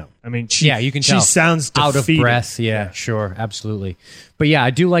it. No. I mean, you can tell. She sounds out defeated. of breath. Yeah, sure, absolutely. But yeah, I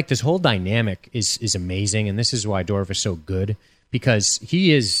do like this whole dynamic is amazing, and this is why Dorff is so good because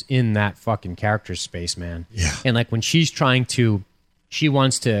he is in that fucking character space, man. Yeah. And like when she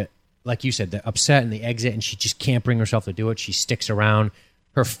wants to, like you said, the upset and the exit, and she just can't bring herself to do it. She sticks around.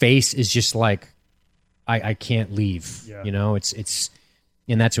 Her face is just like, I can't leave. Yeah. You know, it's,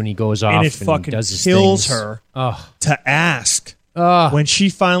 and that's when he goes off and and it fucking does his kills things. her to ask when she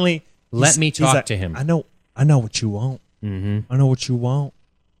finally let me talk to him. I know what you want. Mm-hmm. I know what you want.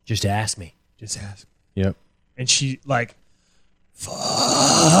 Just ask me. Just ask. Yep. And she like,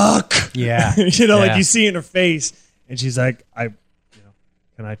 fuck. Yeah. You know, like you see in her face, and she's like,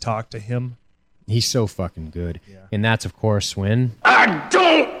 can I talk to him? He's so fucking good. Yeah. And that's, of course, when... I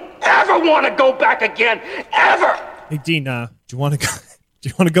don't ever want to go back again, ever! Hey, Dean, do you want to go? Do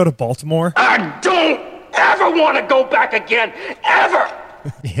you want to go to Baltimore? I don't ever want to go back again, ever!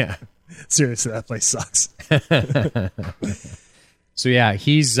 Yeah. Seriously, that place sucks. So, yeah,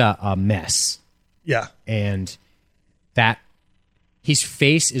 he's a mess. Yeah. And that... His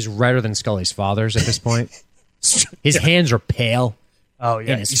face is redder than Scully's father's at this point. His hands are pale. Oh,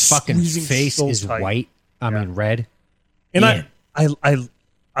 yeah. And his fucking face so is tight. white. I mean, red. And Man.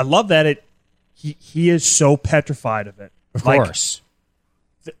 I love that he is so petrified of it. Of course.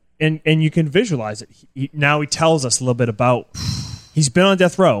 And you can visualize it. Now he tells us a little bit about he's been on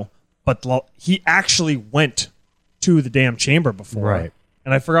death row, but he actually went to the damn chamber before. Right.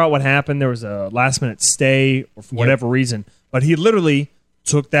 And I forgot what happened. There was a last minute stay or for whatever reason. But he literally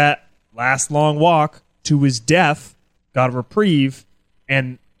took that last long walk to his death, got a reprieve,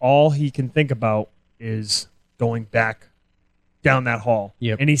 and all he can think about is going back down that hall.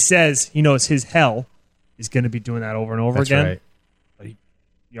 Yep. And he says he knows his hell is going to be doing that over and over That's again. right.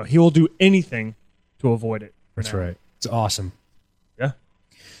 But he will do anything to avoid it. That's right. It's awesome. Yeah.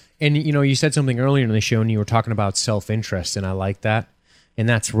 And, you said something earlier in the show, and you were talking about self-interest, and I like that. And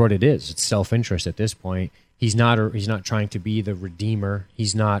that's what it is. It's self-interest at this point. He's not trying to be the redeemer.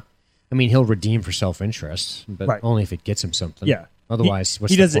 He's not. I mean, he'll redeem for self-interest, but only if it gets him something. Yeah. Otherwise,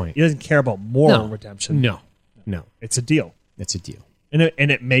 what's the point? He doesn't care about moral redemption. No. It's a deal. It's a deal. And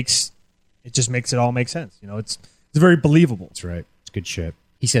it just makes it all make sense. It's very believable. That's right. It's good shit.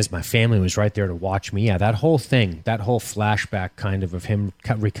 He says, my family was right there to watch me. Yeah, that whole thing, that whole flashback kind of him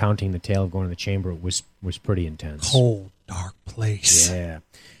recounting the tale of going to the chamber was pretty intense. Cold, dark place. Yeah.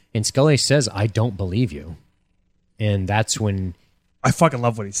 And Scully says, I don't believe you. And that's when... I fucking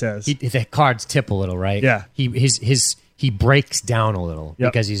love what he says. The cards tip a little, right? Yeah. He breaks down a little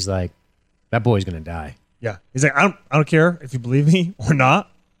because he's like, that boy's going to die. Yeah. He's like, I don't care if you believe me or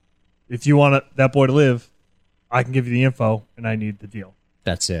not. If you want that boy to live, I can give you the info, and I need the deal.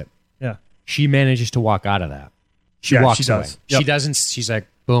 That's it. Yeah. She manages to walk out of that. She walks away. Does. Yep. She doesn't. She's like,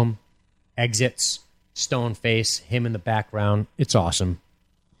 boom, exits, stone face, him in the background. It's awesome.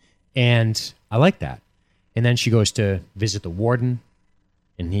 And I like that. And then she goes to visit the warden,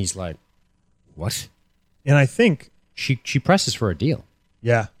 and he's like, what? And I think... She presses for a deal.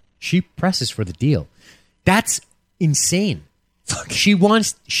 Yeah. She presses for the deal. That's insane. She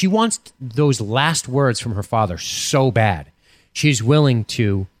wants those last words from her father so bad. She's willing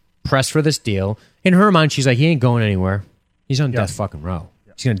to press for this deal. In her mind, she's like, he ain't going anywhere. He's on death fucking row.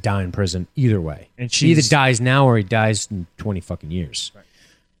 Yep. He's going to die in prison either way. And he either dies now or he dies in 20 fucking years. Right.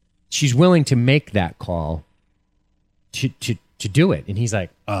 She's willing to make that call to do it. And he's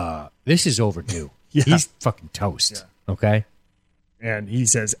like, this is overdue. He's fucking toast. Yeah. Okay? And he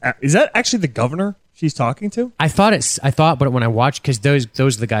says, "Is that actually the governor she's talking to?" I thought, but when I watched, because those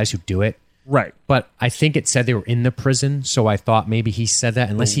are the guys who do it, Right. But I think it said they were in the prison, so I thought maybe he said that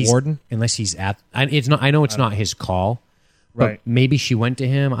unless The he's warden? unless he's at. It's not. I know it's not his call. But Right. maybe she went to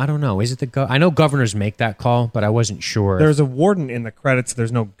him. I don't know. Is it the I know governors make that call, but I wasn't sure. There's a warden in the credits.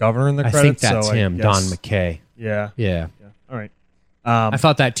 There's no governor in the I credits. think that's so I him, guess- Don McKay. Yeah. Yeah. All right. I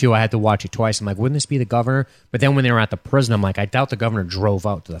thought that too. I had to watch it twice. I'm like, wouldn't this be the governor? But then when they were at the prison, I'm like, I doubt the governor drove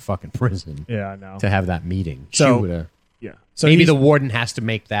out to the fucking prison Yeah, I know. to have that meeting. So- She would've- Yeah. So maybe he's- the warden has to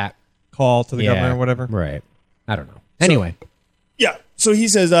make that call to the governor or whatever. Right. I don't know. Anyway. Yeah. So he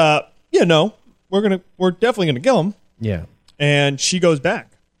says, "Yeah, no, we're definitely gonna kill him." Yeah. And she goes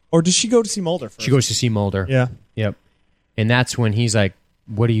back, or does she go to see Mulder first? She goes to see Mulder. Yeah. Yep. And that's when he's like,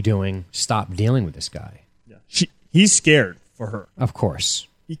 what are you doing? Stop dealing with this guy. Yeah. He's scared for her. Of course.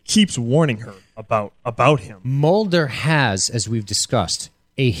 He keeps warning her about him. Mulder has, as we've discussed,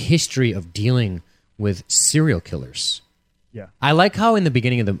 a history of dealing with serial killers. Yeah. I like how in the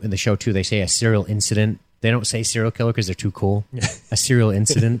beginning of the show, too, they say a serial incident. They don't say serial killer because they're too cool. A serial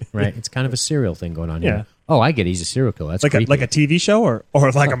incident, right? It's kind of a serial thing going on Yeah. here. Oh, I get it. He's a serial killer. That's Like creepy. a TV show or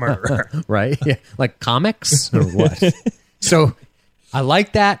like a murderer. Right? Yeah. Like comics or what? So I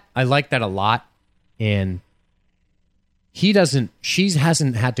like that. I like that a lot. And she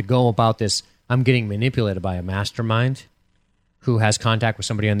hasn't had to go about this. I'm getting manipulated by a mastermind who has contact with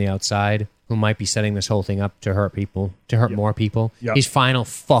somebody on the outside who might be setting this whole thing up to hurt people, to hurt more people. Yep. His final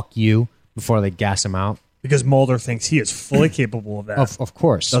fuck you before they gas him out. Because Mulder thinks he is fully capable of that. Of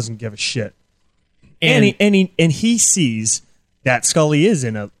course. Doesn't give a shit. And- And he sees that Scully is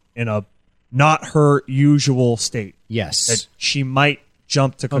in a not her usual state. Yes. That she might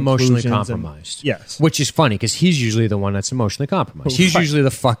jump to Emotionally conclusions and- compromised. yes. Which is funny because he's usually the one that's emotionally compromised. He's Right. usually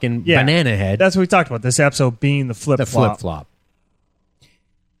the fucking Yeah. banana head. That's what we talked about. This episode being the flip the flip flop.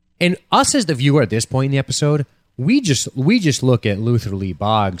 And us as the viewer at this point in the episode, we just look at Luther Lee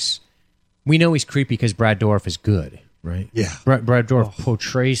Boggs. We know he's creepy because Brad Dourif is good, right? Yeah. Brad Dourif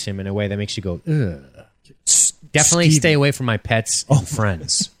portrays him in a way that makes you go, ugh. Definitely Skeevy. stay away from my pets and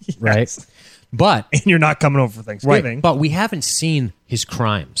friends, right? But And you're not coming over for Thanksgiving. but we haven't seen his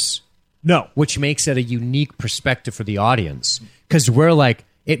crimes, No. which makes it a unique perspective for the audience because we're like,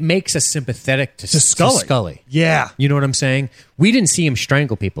 it makes us sympathetic to Scully. Yeah. You know what I'm saying? We didn't see him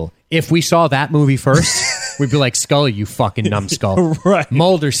strangle people. If we saw that movie first, we'd be like, Scully, you fucking numbskull. Right.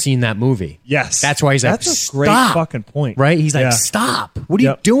 Mulder's seen that movie. Yes. That's why he's like, That's a great stop. fucking point. Right? He's like, Yeah. stop. What are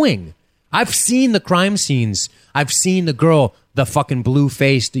Yep. you doing? I've seen the crime scenes. I've seen the girl, the fucking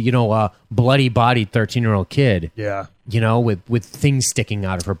blue-faced, bloody-bodied 13-year-old kid. Yeah. With things sticking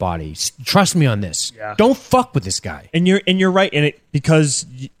out of her body. Trust me on this. Yeah. Don't fuck with this guy. And you're right in it because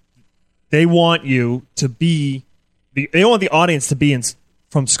they want you to be they want the audience to be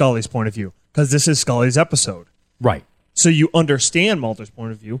from Scully's point of view because this is Scully's episode. Right. So you understand Mulder's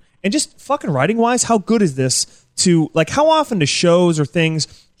point of view. And just fucking writing wise, how good is this to like how often do shows or things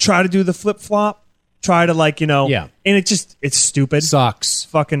try to do the flip flop? Try to Yeah. And it's stupid. Sucks.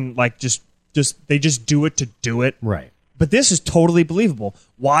 Fucking just they just do it to do it. Right. But this is totally believable.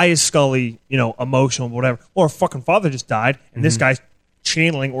 Why is Scully, emotional, whatever? Or her fucking father just died, and this guy's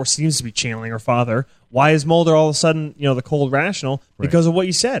channeling or seems to be channeling her father. Why is Mulder all of a sudden, the cold rational? Because of what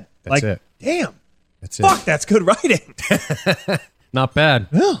you said. That's it. Damn. That's it. Fuck, that's good writing. Not bad.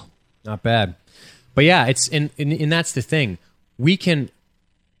 No. Not bad. But yeah, it's and that's the thing.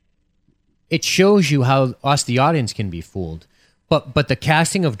 It shows you how us, the audience, can be fooled. But the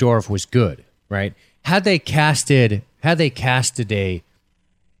casting of Dorff was good, right? Had they casted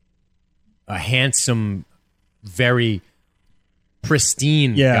a handsome, very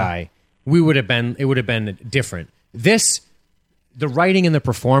pristine guy, it would have been different. The writing and the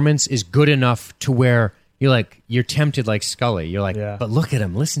performance is good enough to where you're tempted like Scully. You're like, Yeah. but look at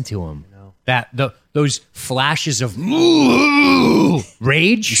him, listen to him. Those flashes of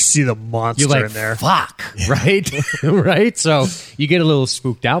rage. You see the monster You're like, in there. fuck, right? Right? So you get a little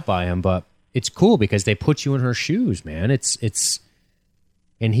spooked out by him, but it's cool because they put you in her shoes, man.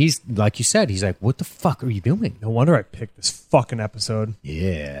 And he's, like you said, he's like, what the fuck are you doing? No wonder I picked this fucking episode.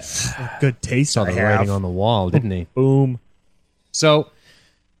 Yeah. Good taste. Saw the writing on the wall, didn't he? Boom. So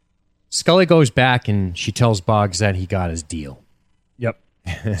Scully goes back and she tells Boggs that he got his deal. Yep.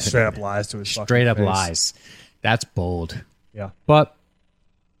 Straight up lies to his fucking Straight up face. lies. That's bold. Yeah. But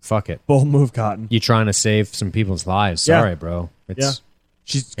fuck it. Bold move, Cotton. You're trying to save some people's lives. Yeah. Sorry, bro. Yeah.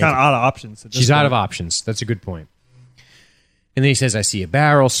 She's kind of out of options. at this She's out point. of options. That's a good point. And then he says, I see a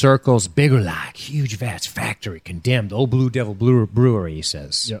barrel, circles, bigger like, huge vats, factory, condemned, old Blue Devil Brewery, he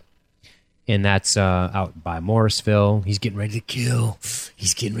says. Yep. and that's out by Morrisville. He's getting ready to kill.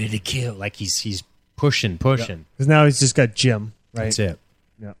 He's getting ready to kill. Like he's pushing. Because now he's just got Jim, right? That's it.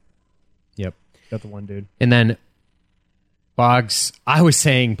 Yep. Got the one dude. And then Boggs, I was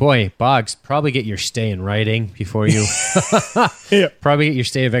saying, boy, Boggs, probably get your stay in writing before you... Probably get your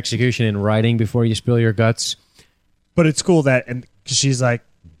stay of execution in writing before you spill your guts. But it's cool that, and because she's like,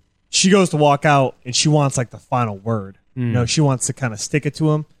 she goes to walk out, and she wants like the final word. You know, she wants to kind of stick it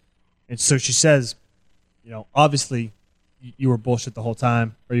to him. And so she says, you know, obviously you were bullshit the whole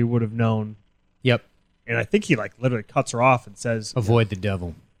time, or you would have known. Yep. And I think he like literally cuts her off and says, avoid the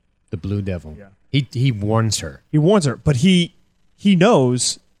devil, the blue devil. Yeah. He warns her. He warns her, but he knew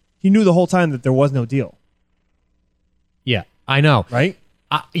the whole time that there was no deal. Yeah, I know. Right?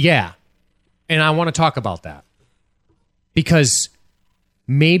 Yeah. And I want to talk about that. Because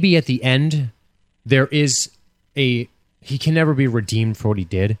maybe at the end, there is he can never be redeemed for what he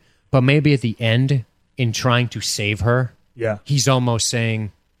did, but maybe at the end, in trying to save her, he's almost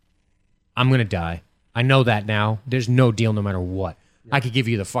saying, I'm going to die. I know that now. There's no deal no matter what. I could give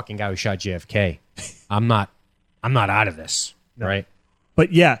you the fucking guy who shot JFK. I'm not out of this, right?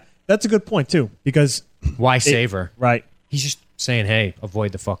 But yeah, that's a good point too, because why save her? Right. He's just saying, hey,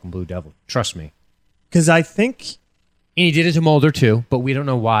 avoid the fucking blue devil. Trust me. Because I think... And he did it to Mulder too, but we don't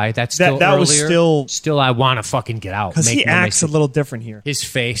know why. That's still that earlier. Was still I want to fucking get out. Because he acts a little different here. His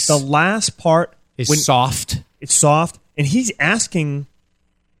face. The last part is soft. It's soft, and he's asking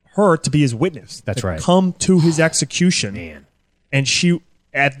her to be his witness. That's right. Come to his execution. Man. And she,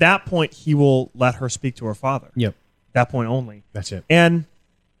 at that point, he will let her speak to her father. Yep. At that point only. That's it. And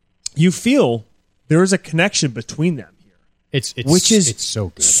you feel there is a connection between them here. It's so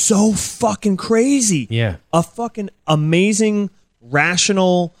good. So fucking crazy. Yeah. A fucking amazing,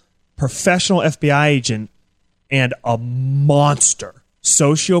 rational, professional FBI agent and a monster,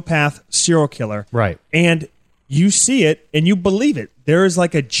 sociopath, serial killer. Right. And you see it and you believe it. There is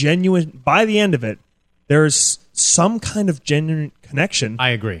like a genuine, by the end of it, there's some kind of genuine connection. I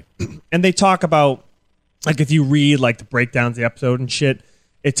agree. And they talk about, like, if you read like the breakdowns of the episode and shit,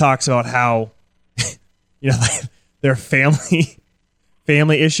 it talks about how, you know, like, their family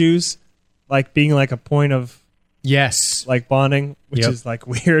issues, like being like a point of like bonding, which is like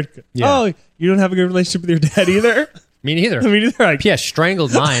weird. Yeah. Oh, you don't have a good relationship with your dad either? Me neither. Me neither. Like, yeah,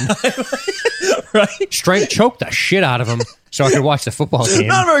 strangled mine. Right? Choked the shit out of him so I could watch the football game.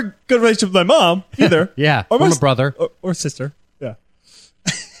 Not a very good relationship with my mom either. Yeah, or my brother. Or sister. Yeah.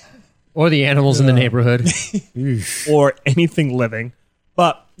 Or the animals in the neighborhood. Or anything living.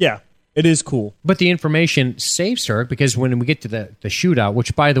 But yeah, it is cool. But the information saves her because when we get to the shootout,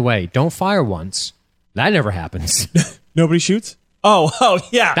 which, by the way, don't fire once. That never happens. Nobody shoots? Oh,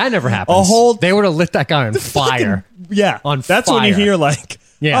 yeah. That never happens. They would have lit that guy on fire. Yeah. On That's fire. when you hear like,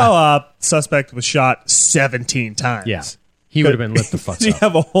 suspect was shot 17 times. Yeah. He would have been lit the fuck up. You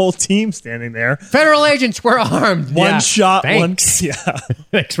have a whole team standing there. Federal agents, we're armed. One shot. Thanks. Yeah.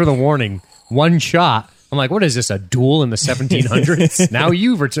 Thanks for the warning. One shot. I'm like, what is this, a duel in the 1700s? Now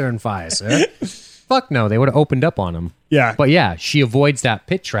you return fire, sir. Fuck no, they would have opened up on him. Yeah. But yeah, she avoids that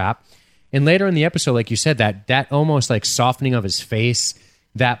pit trap. And later in the episode, like you said, that almost like softening of his face,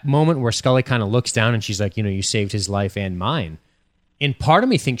 that moment where Scully kind of looks down and she's like, you know, you saved his life and mine. And part of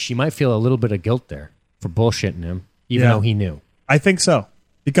me thinks she might feel a little bit of guilt there for bullshitting him, even though he knew. I think so.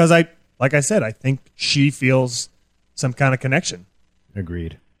 Because like I said, I think she feels some kind of connection.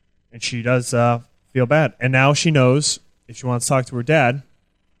 Agreed. And she does feel bad. And now she knows if she wants to talk to her dad,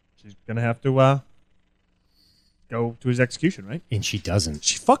 she's going to have to go to his execution, right? And she doesn't.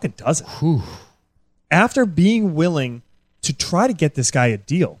 She fucking doesn't. Whew. After being willing to try to get this guy a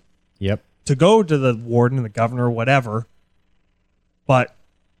deal. Yep. To go to the warden, the governor, whatever. But,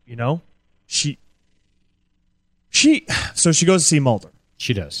 you know, so she goes to see Mulder.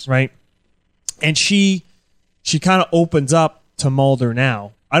 She does. Right? And she kind of opens up to Mulder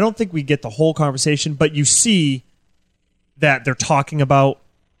now. I don't think we get the whole conversation, but you see that they're talking about,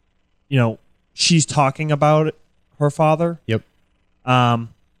 you know, she's talking about her father. Yep. I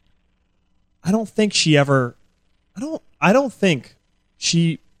don't think she ever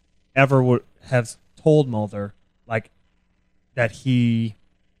would have told Mulder like that he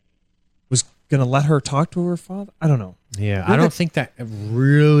was going to let her talk to her father. I don't know. Yeah, I don't think that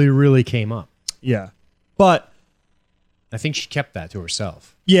really, really came up. Yeah. But I think she kept that to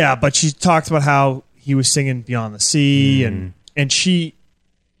herself. Yeah, but she talks about how he was singing Beyond the Sea, and she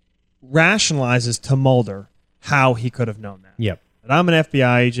rationalizes to Mulder how he could have known that. Yep. That I'm an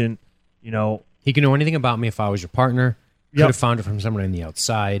FBI agent, you know. He could know anything about me if I was your partner. Could have found it from someone on the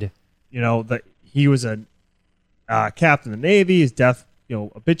outside. You know, that he was a captain of the Navy. His death,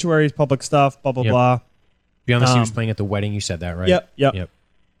 obituaries, public stuff, blah blah Yep. blah. Beyond the Sea was playing at the wedding. You said that, right? Yep.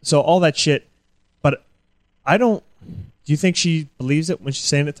 So all that shit, but I don't. Do you think she believes it when she's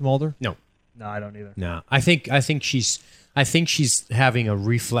saying it to Mulder? No, I don't either. no. I think she's having a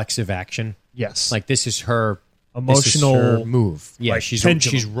reflexive action. Yes, Like this is her emotional this is her move. Yeah, like, she's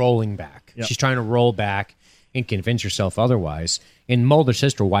pendulum. rolling back. Yep. She's trying to roll back and convince herself otherwise. And Mulder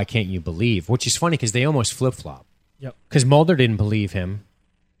says to her, "Why can't you believe?" Which is funny because they almost flip flop. Yep. Because Mulder didn't believe him.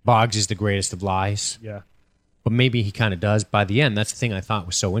 Boggs is the greatest of lies. Yeah. But maybe he kind of does by the end. That's the thing I thought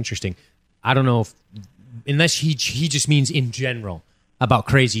was so interesting. I don't know if, unless he just means in general about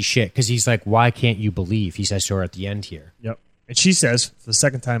crazy shit, because he's like, why can't you believe? He says to her at the end here. Yep. And she says for the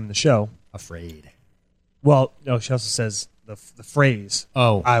second time in the show, Afraid. well, no, she also says the phrase,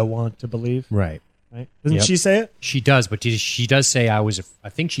 Oh. I want to believe. Right. Right? Doesn't Yep. she say it? She does, but she does say I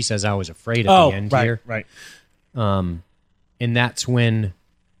think she says I was afraid at the end right, here. right. And that's when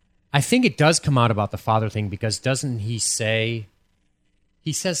I think it does come out about the father thing, because doesn't he say,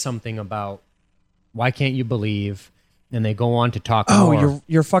 he says something about why can't you believe? And they go on to talk more. Oh,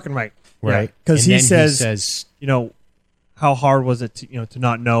 you're fucking right. Right. Because And he then says, how hard was it to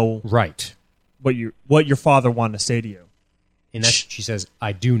not know right. what your father wanted to say to you? And that's, she says,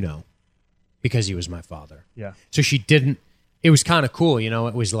 I do know, because he was my father. Yeah. So she didn't, it was kind of cool,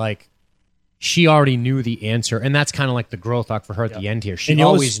 it was like, she already knew the answer, and that's kind of like the growth arc for her at the end here. She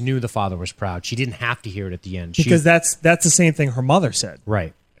always knew the father was proud. She didn't have to hear it at the end. Because that's the same thing her mother said.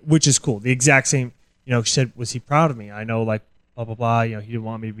 Right. Which is cool. The exact same, she said, was he proud of me? I know, like, blah, blah, blah. He didn't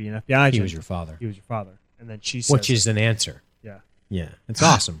want me to be an FBI agent. He was your father. He was your father. And then she says, Which is an answer. yeah. Yeah. It's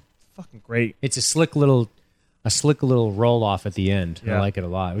awesome. Fucking great. It's a slick little roll off at the end. Yeah. I like it a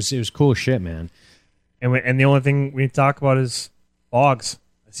lot. It was cool shit, man. And the only thing we talk about is Boggs.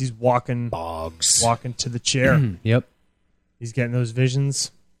 As he's walking to the chair. Yep. He's getting those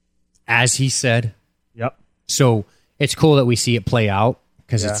visions. As he said. Yep. So it's cool that we see it play out,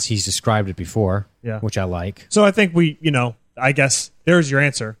 because Yeah. he's described it before, Yeah. which I like. So I think I guess there's your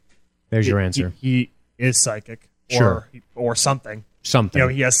answer. There's your answer. He is psychic. Sure. Or something. Something.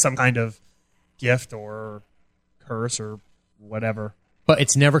 He has some kind of gift or curse or whatever. But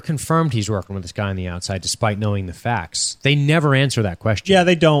it's never confirmed he's working with this guy on the outside, despite knowing the facts. They never answer that question. Yeah,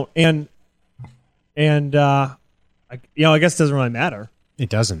 they don't. And I guess it doesn't really matter. It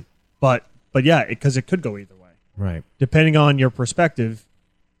doesn't. But yeah, because it could go either way. Right. Depending on your perspective,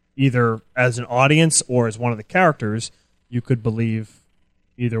 either as an audience or as one of the characters, you could believe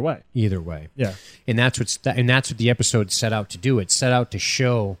either way. Either way. Yeah. And that's what the episode set out to do. It set out to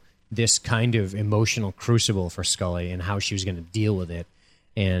show this kind of emotional crucible for Scully and how she was going to deal with it,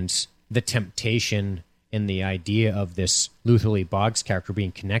 and the temptation and the idea of this Luther Lee Boggs character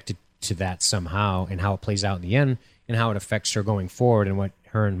being connected to that somehow, and how it plays out in the end, and how it affects her going forward, and what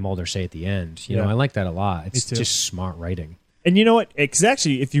her and Mulder say at the end. I like that a lot. It's just smart writing. And you know what? Because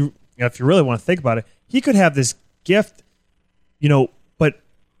actually, if you really want to think about it, he could have this gift, but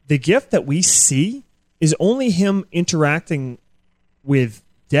the gift that we see is only him interacting with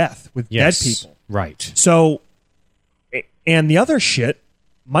death, with dead people. Right. So, and the other shit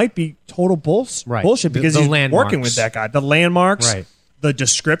might be total bullshit because the he's landmarks. working with that guy. The landmarks, Right. the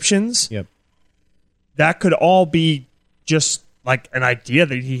descriptions, Yep. that could all be just like an idea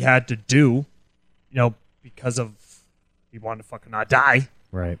that he had to do, because of he wanted to fucking not die.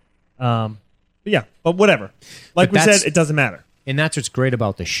 Right. But whatever. Like we said, it doesn't matter. And that's what's great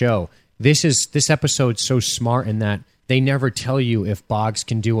about the show. This episode's so smart in that they never tell you if Boggs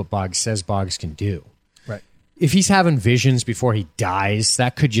can do what Boggs says Boggs can do. Right. If he's having visions before he dies,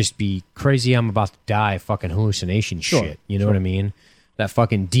 that could just be crazy I'm about to die fucking hallucination shit. You know what I mean? That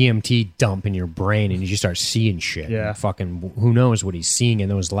fucking DMT dump in your brain and you just start seeing shit. Yeah. And fucking who knows what he's seeing in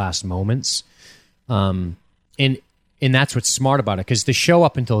those last moments. And that's what's smart about it, because the show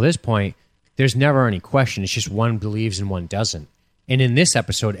up until this point, there's never any question. It's just one believes and one doesn't. And in this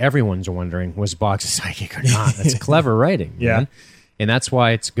episode, everyone's wondering, was Boggs a psychic or not? That's clever writing, man. And that's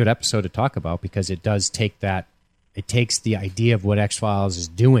why it's a good episode to talk about, because it does take that, it takes the idea of what X-Files is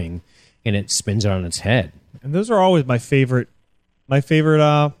doing and it spins it on its head. And those are always my favorite elements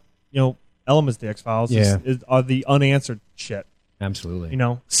of the X-Files are the unanswered shit. Absolutely.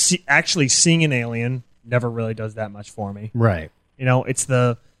 Actually seeing an alien never really does that much for me. Right. It's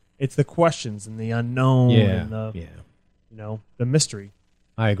the questions and the unknown and the mystery.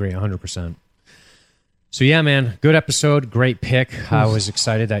 I agree 100%. So yeah, man, good episode, great pick. I was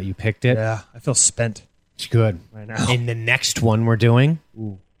excited that you picked it. Yeah, I feel spent. It's good. Right now. In the next one we're doing,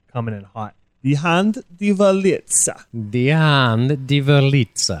 coming in hot. Die Hand die Verlitza. Die Hand die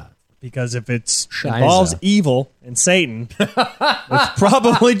Verlitza. Because if it Scheiße. involves evil and Satan, it's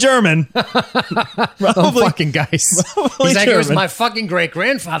probably German. Oh, fucking guys. He's like, it was German. my fucking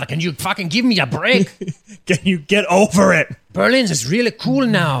great-grandfather. Can you fucking give me a break? Can you get over it? Berlin's is really cool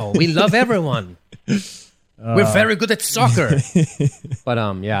now. We love everyone. We're very good at soccer. But,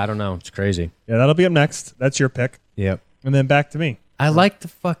 yeah, I don't know. It's crazy. Yeah, that'll be up next. That's your pick. Yep. And then back to me. I like the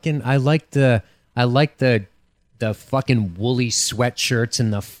fucking woolly sweatshirts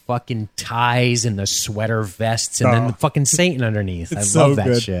and the fucking ties and the sweater vests and then the fucking Satan underneath. I love that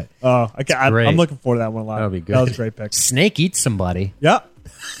good. shit. Oh, okay. I'm looking forward to that one a lot. That'll be good. That was a great pick. Snake eats somebody. Yeah.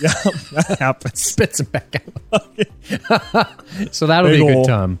 Yeah, that happens. Spits him back out. So that'll be a good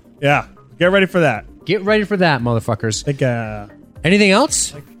time. Yeah. Get ready for that. Get ready for that, motherfuckers. I think, Anything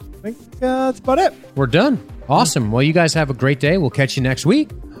else? that's about it. We're done. Awesome. Well, you guys have a great day. We'll catch you next week.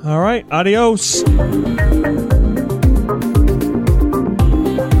 All right. Adios.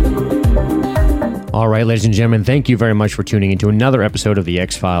 All right, ladies and gentlemen, thank you very much for tuning into another episode of the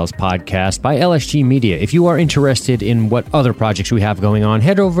X-Files podcast by LSG Media. If you are interested in what other projects we have going on,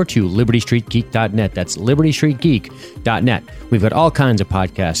 head over to libertystreetgeek.net. That's libertystreetgeek.net. We've got all kinds of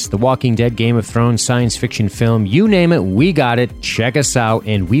podcasts. The Walking Dead, Game of Thrones, science fiction film, you name it, we got it. Check us out,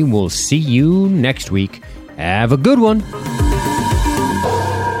 and we will see you next week. Have a good one.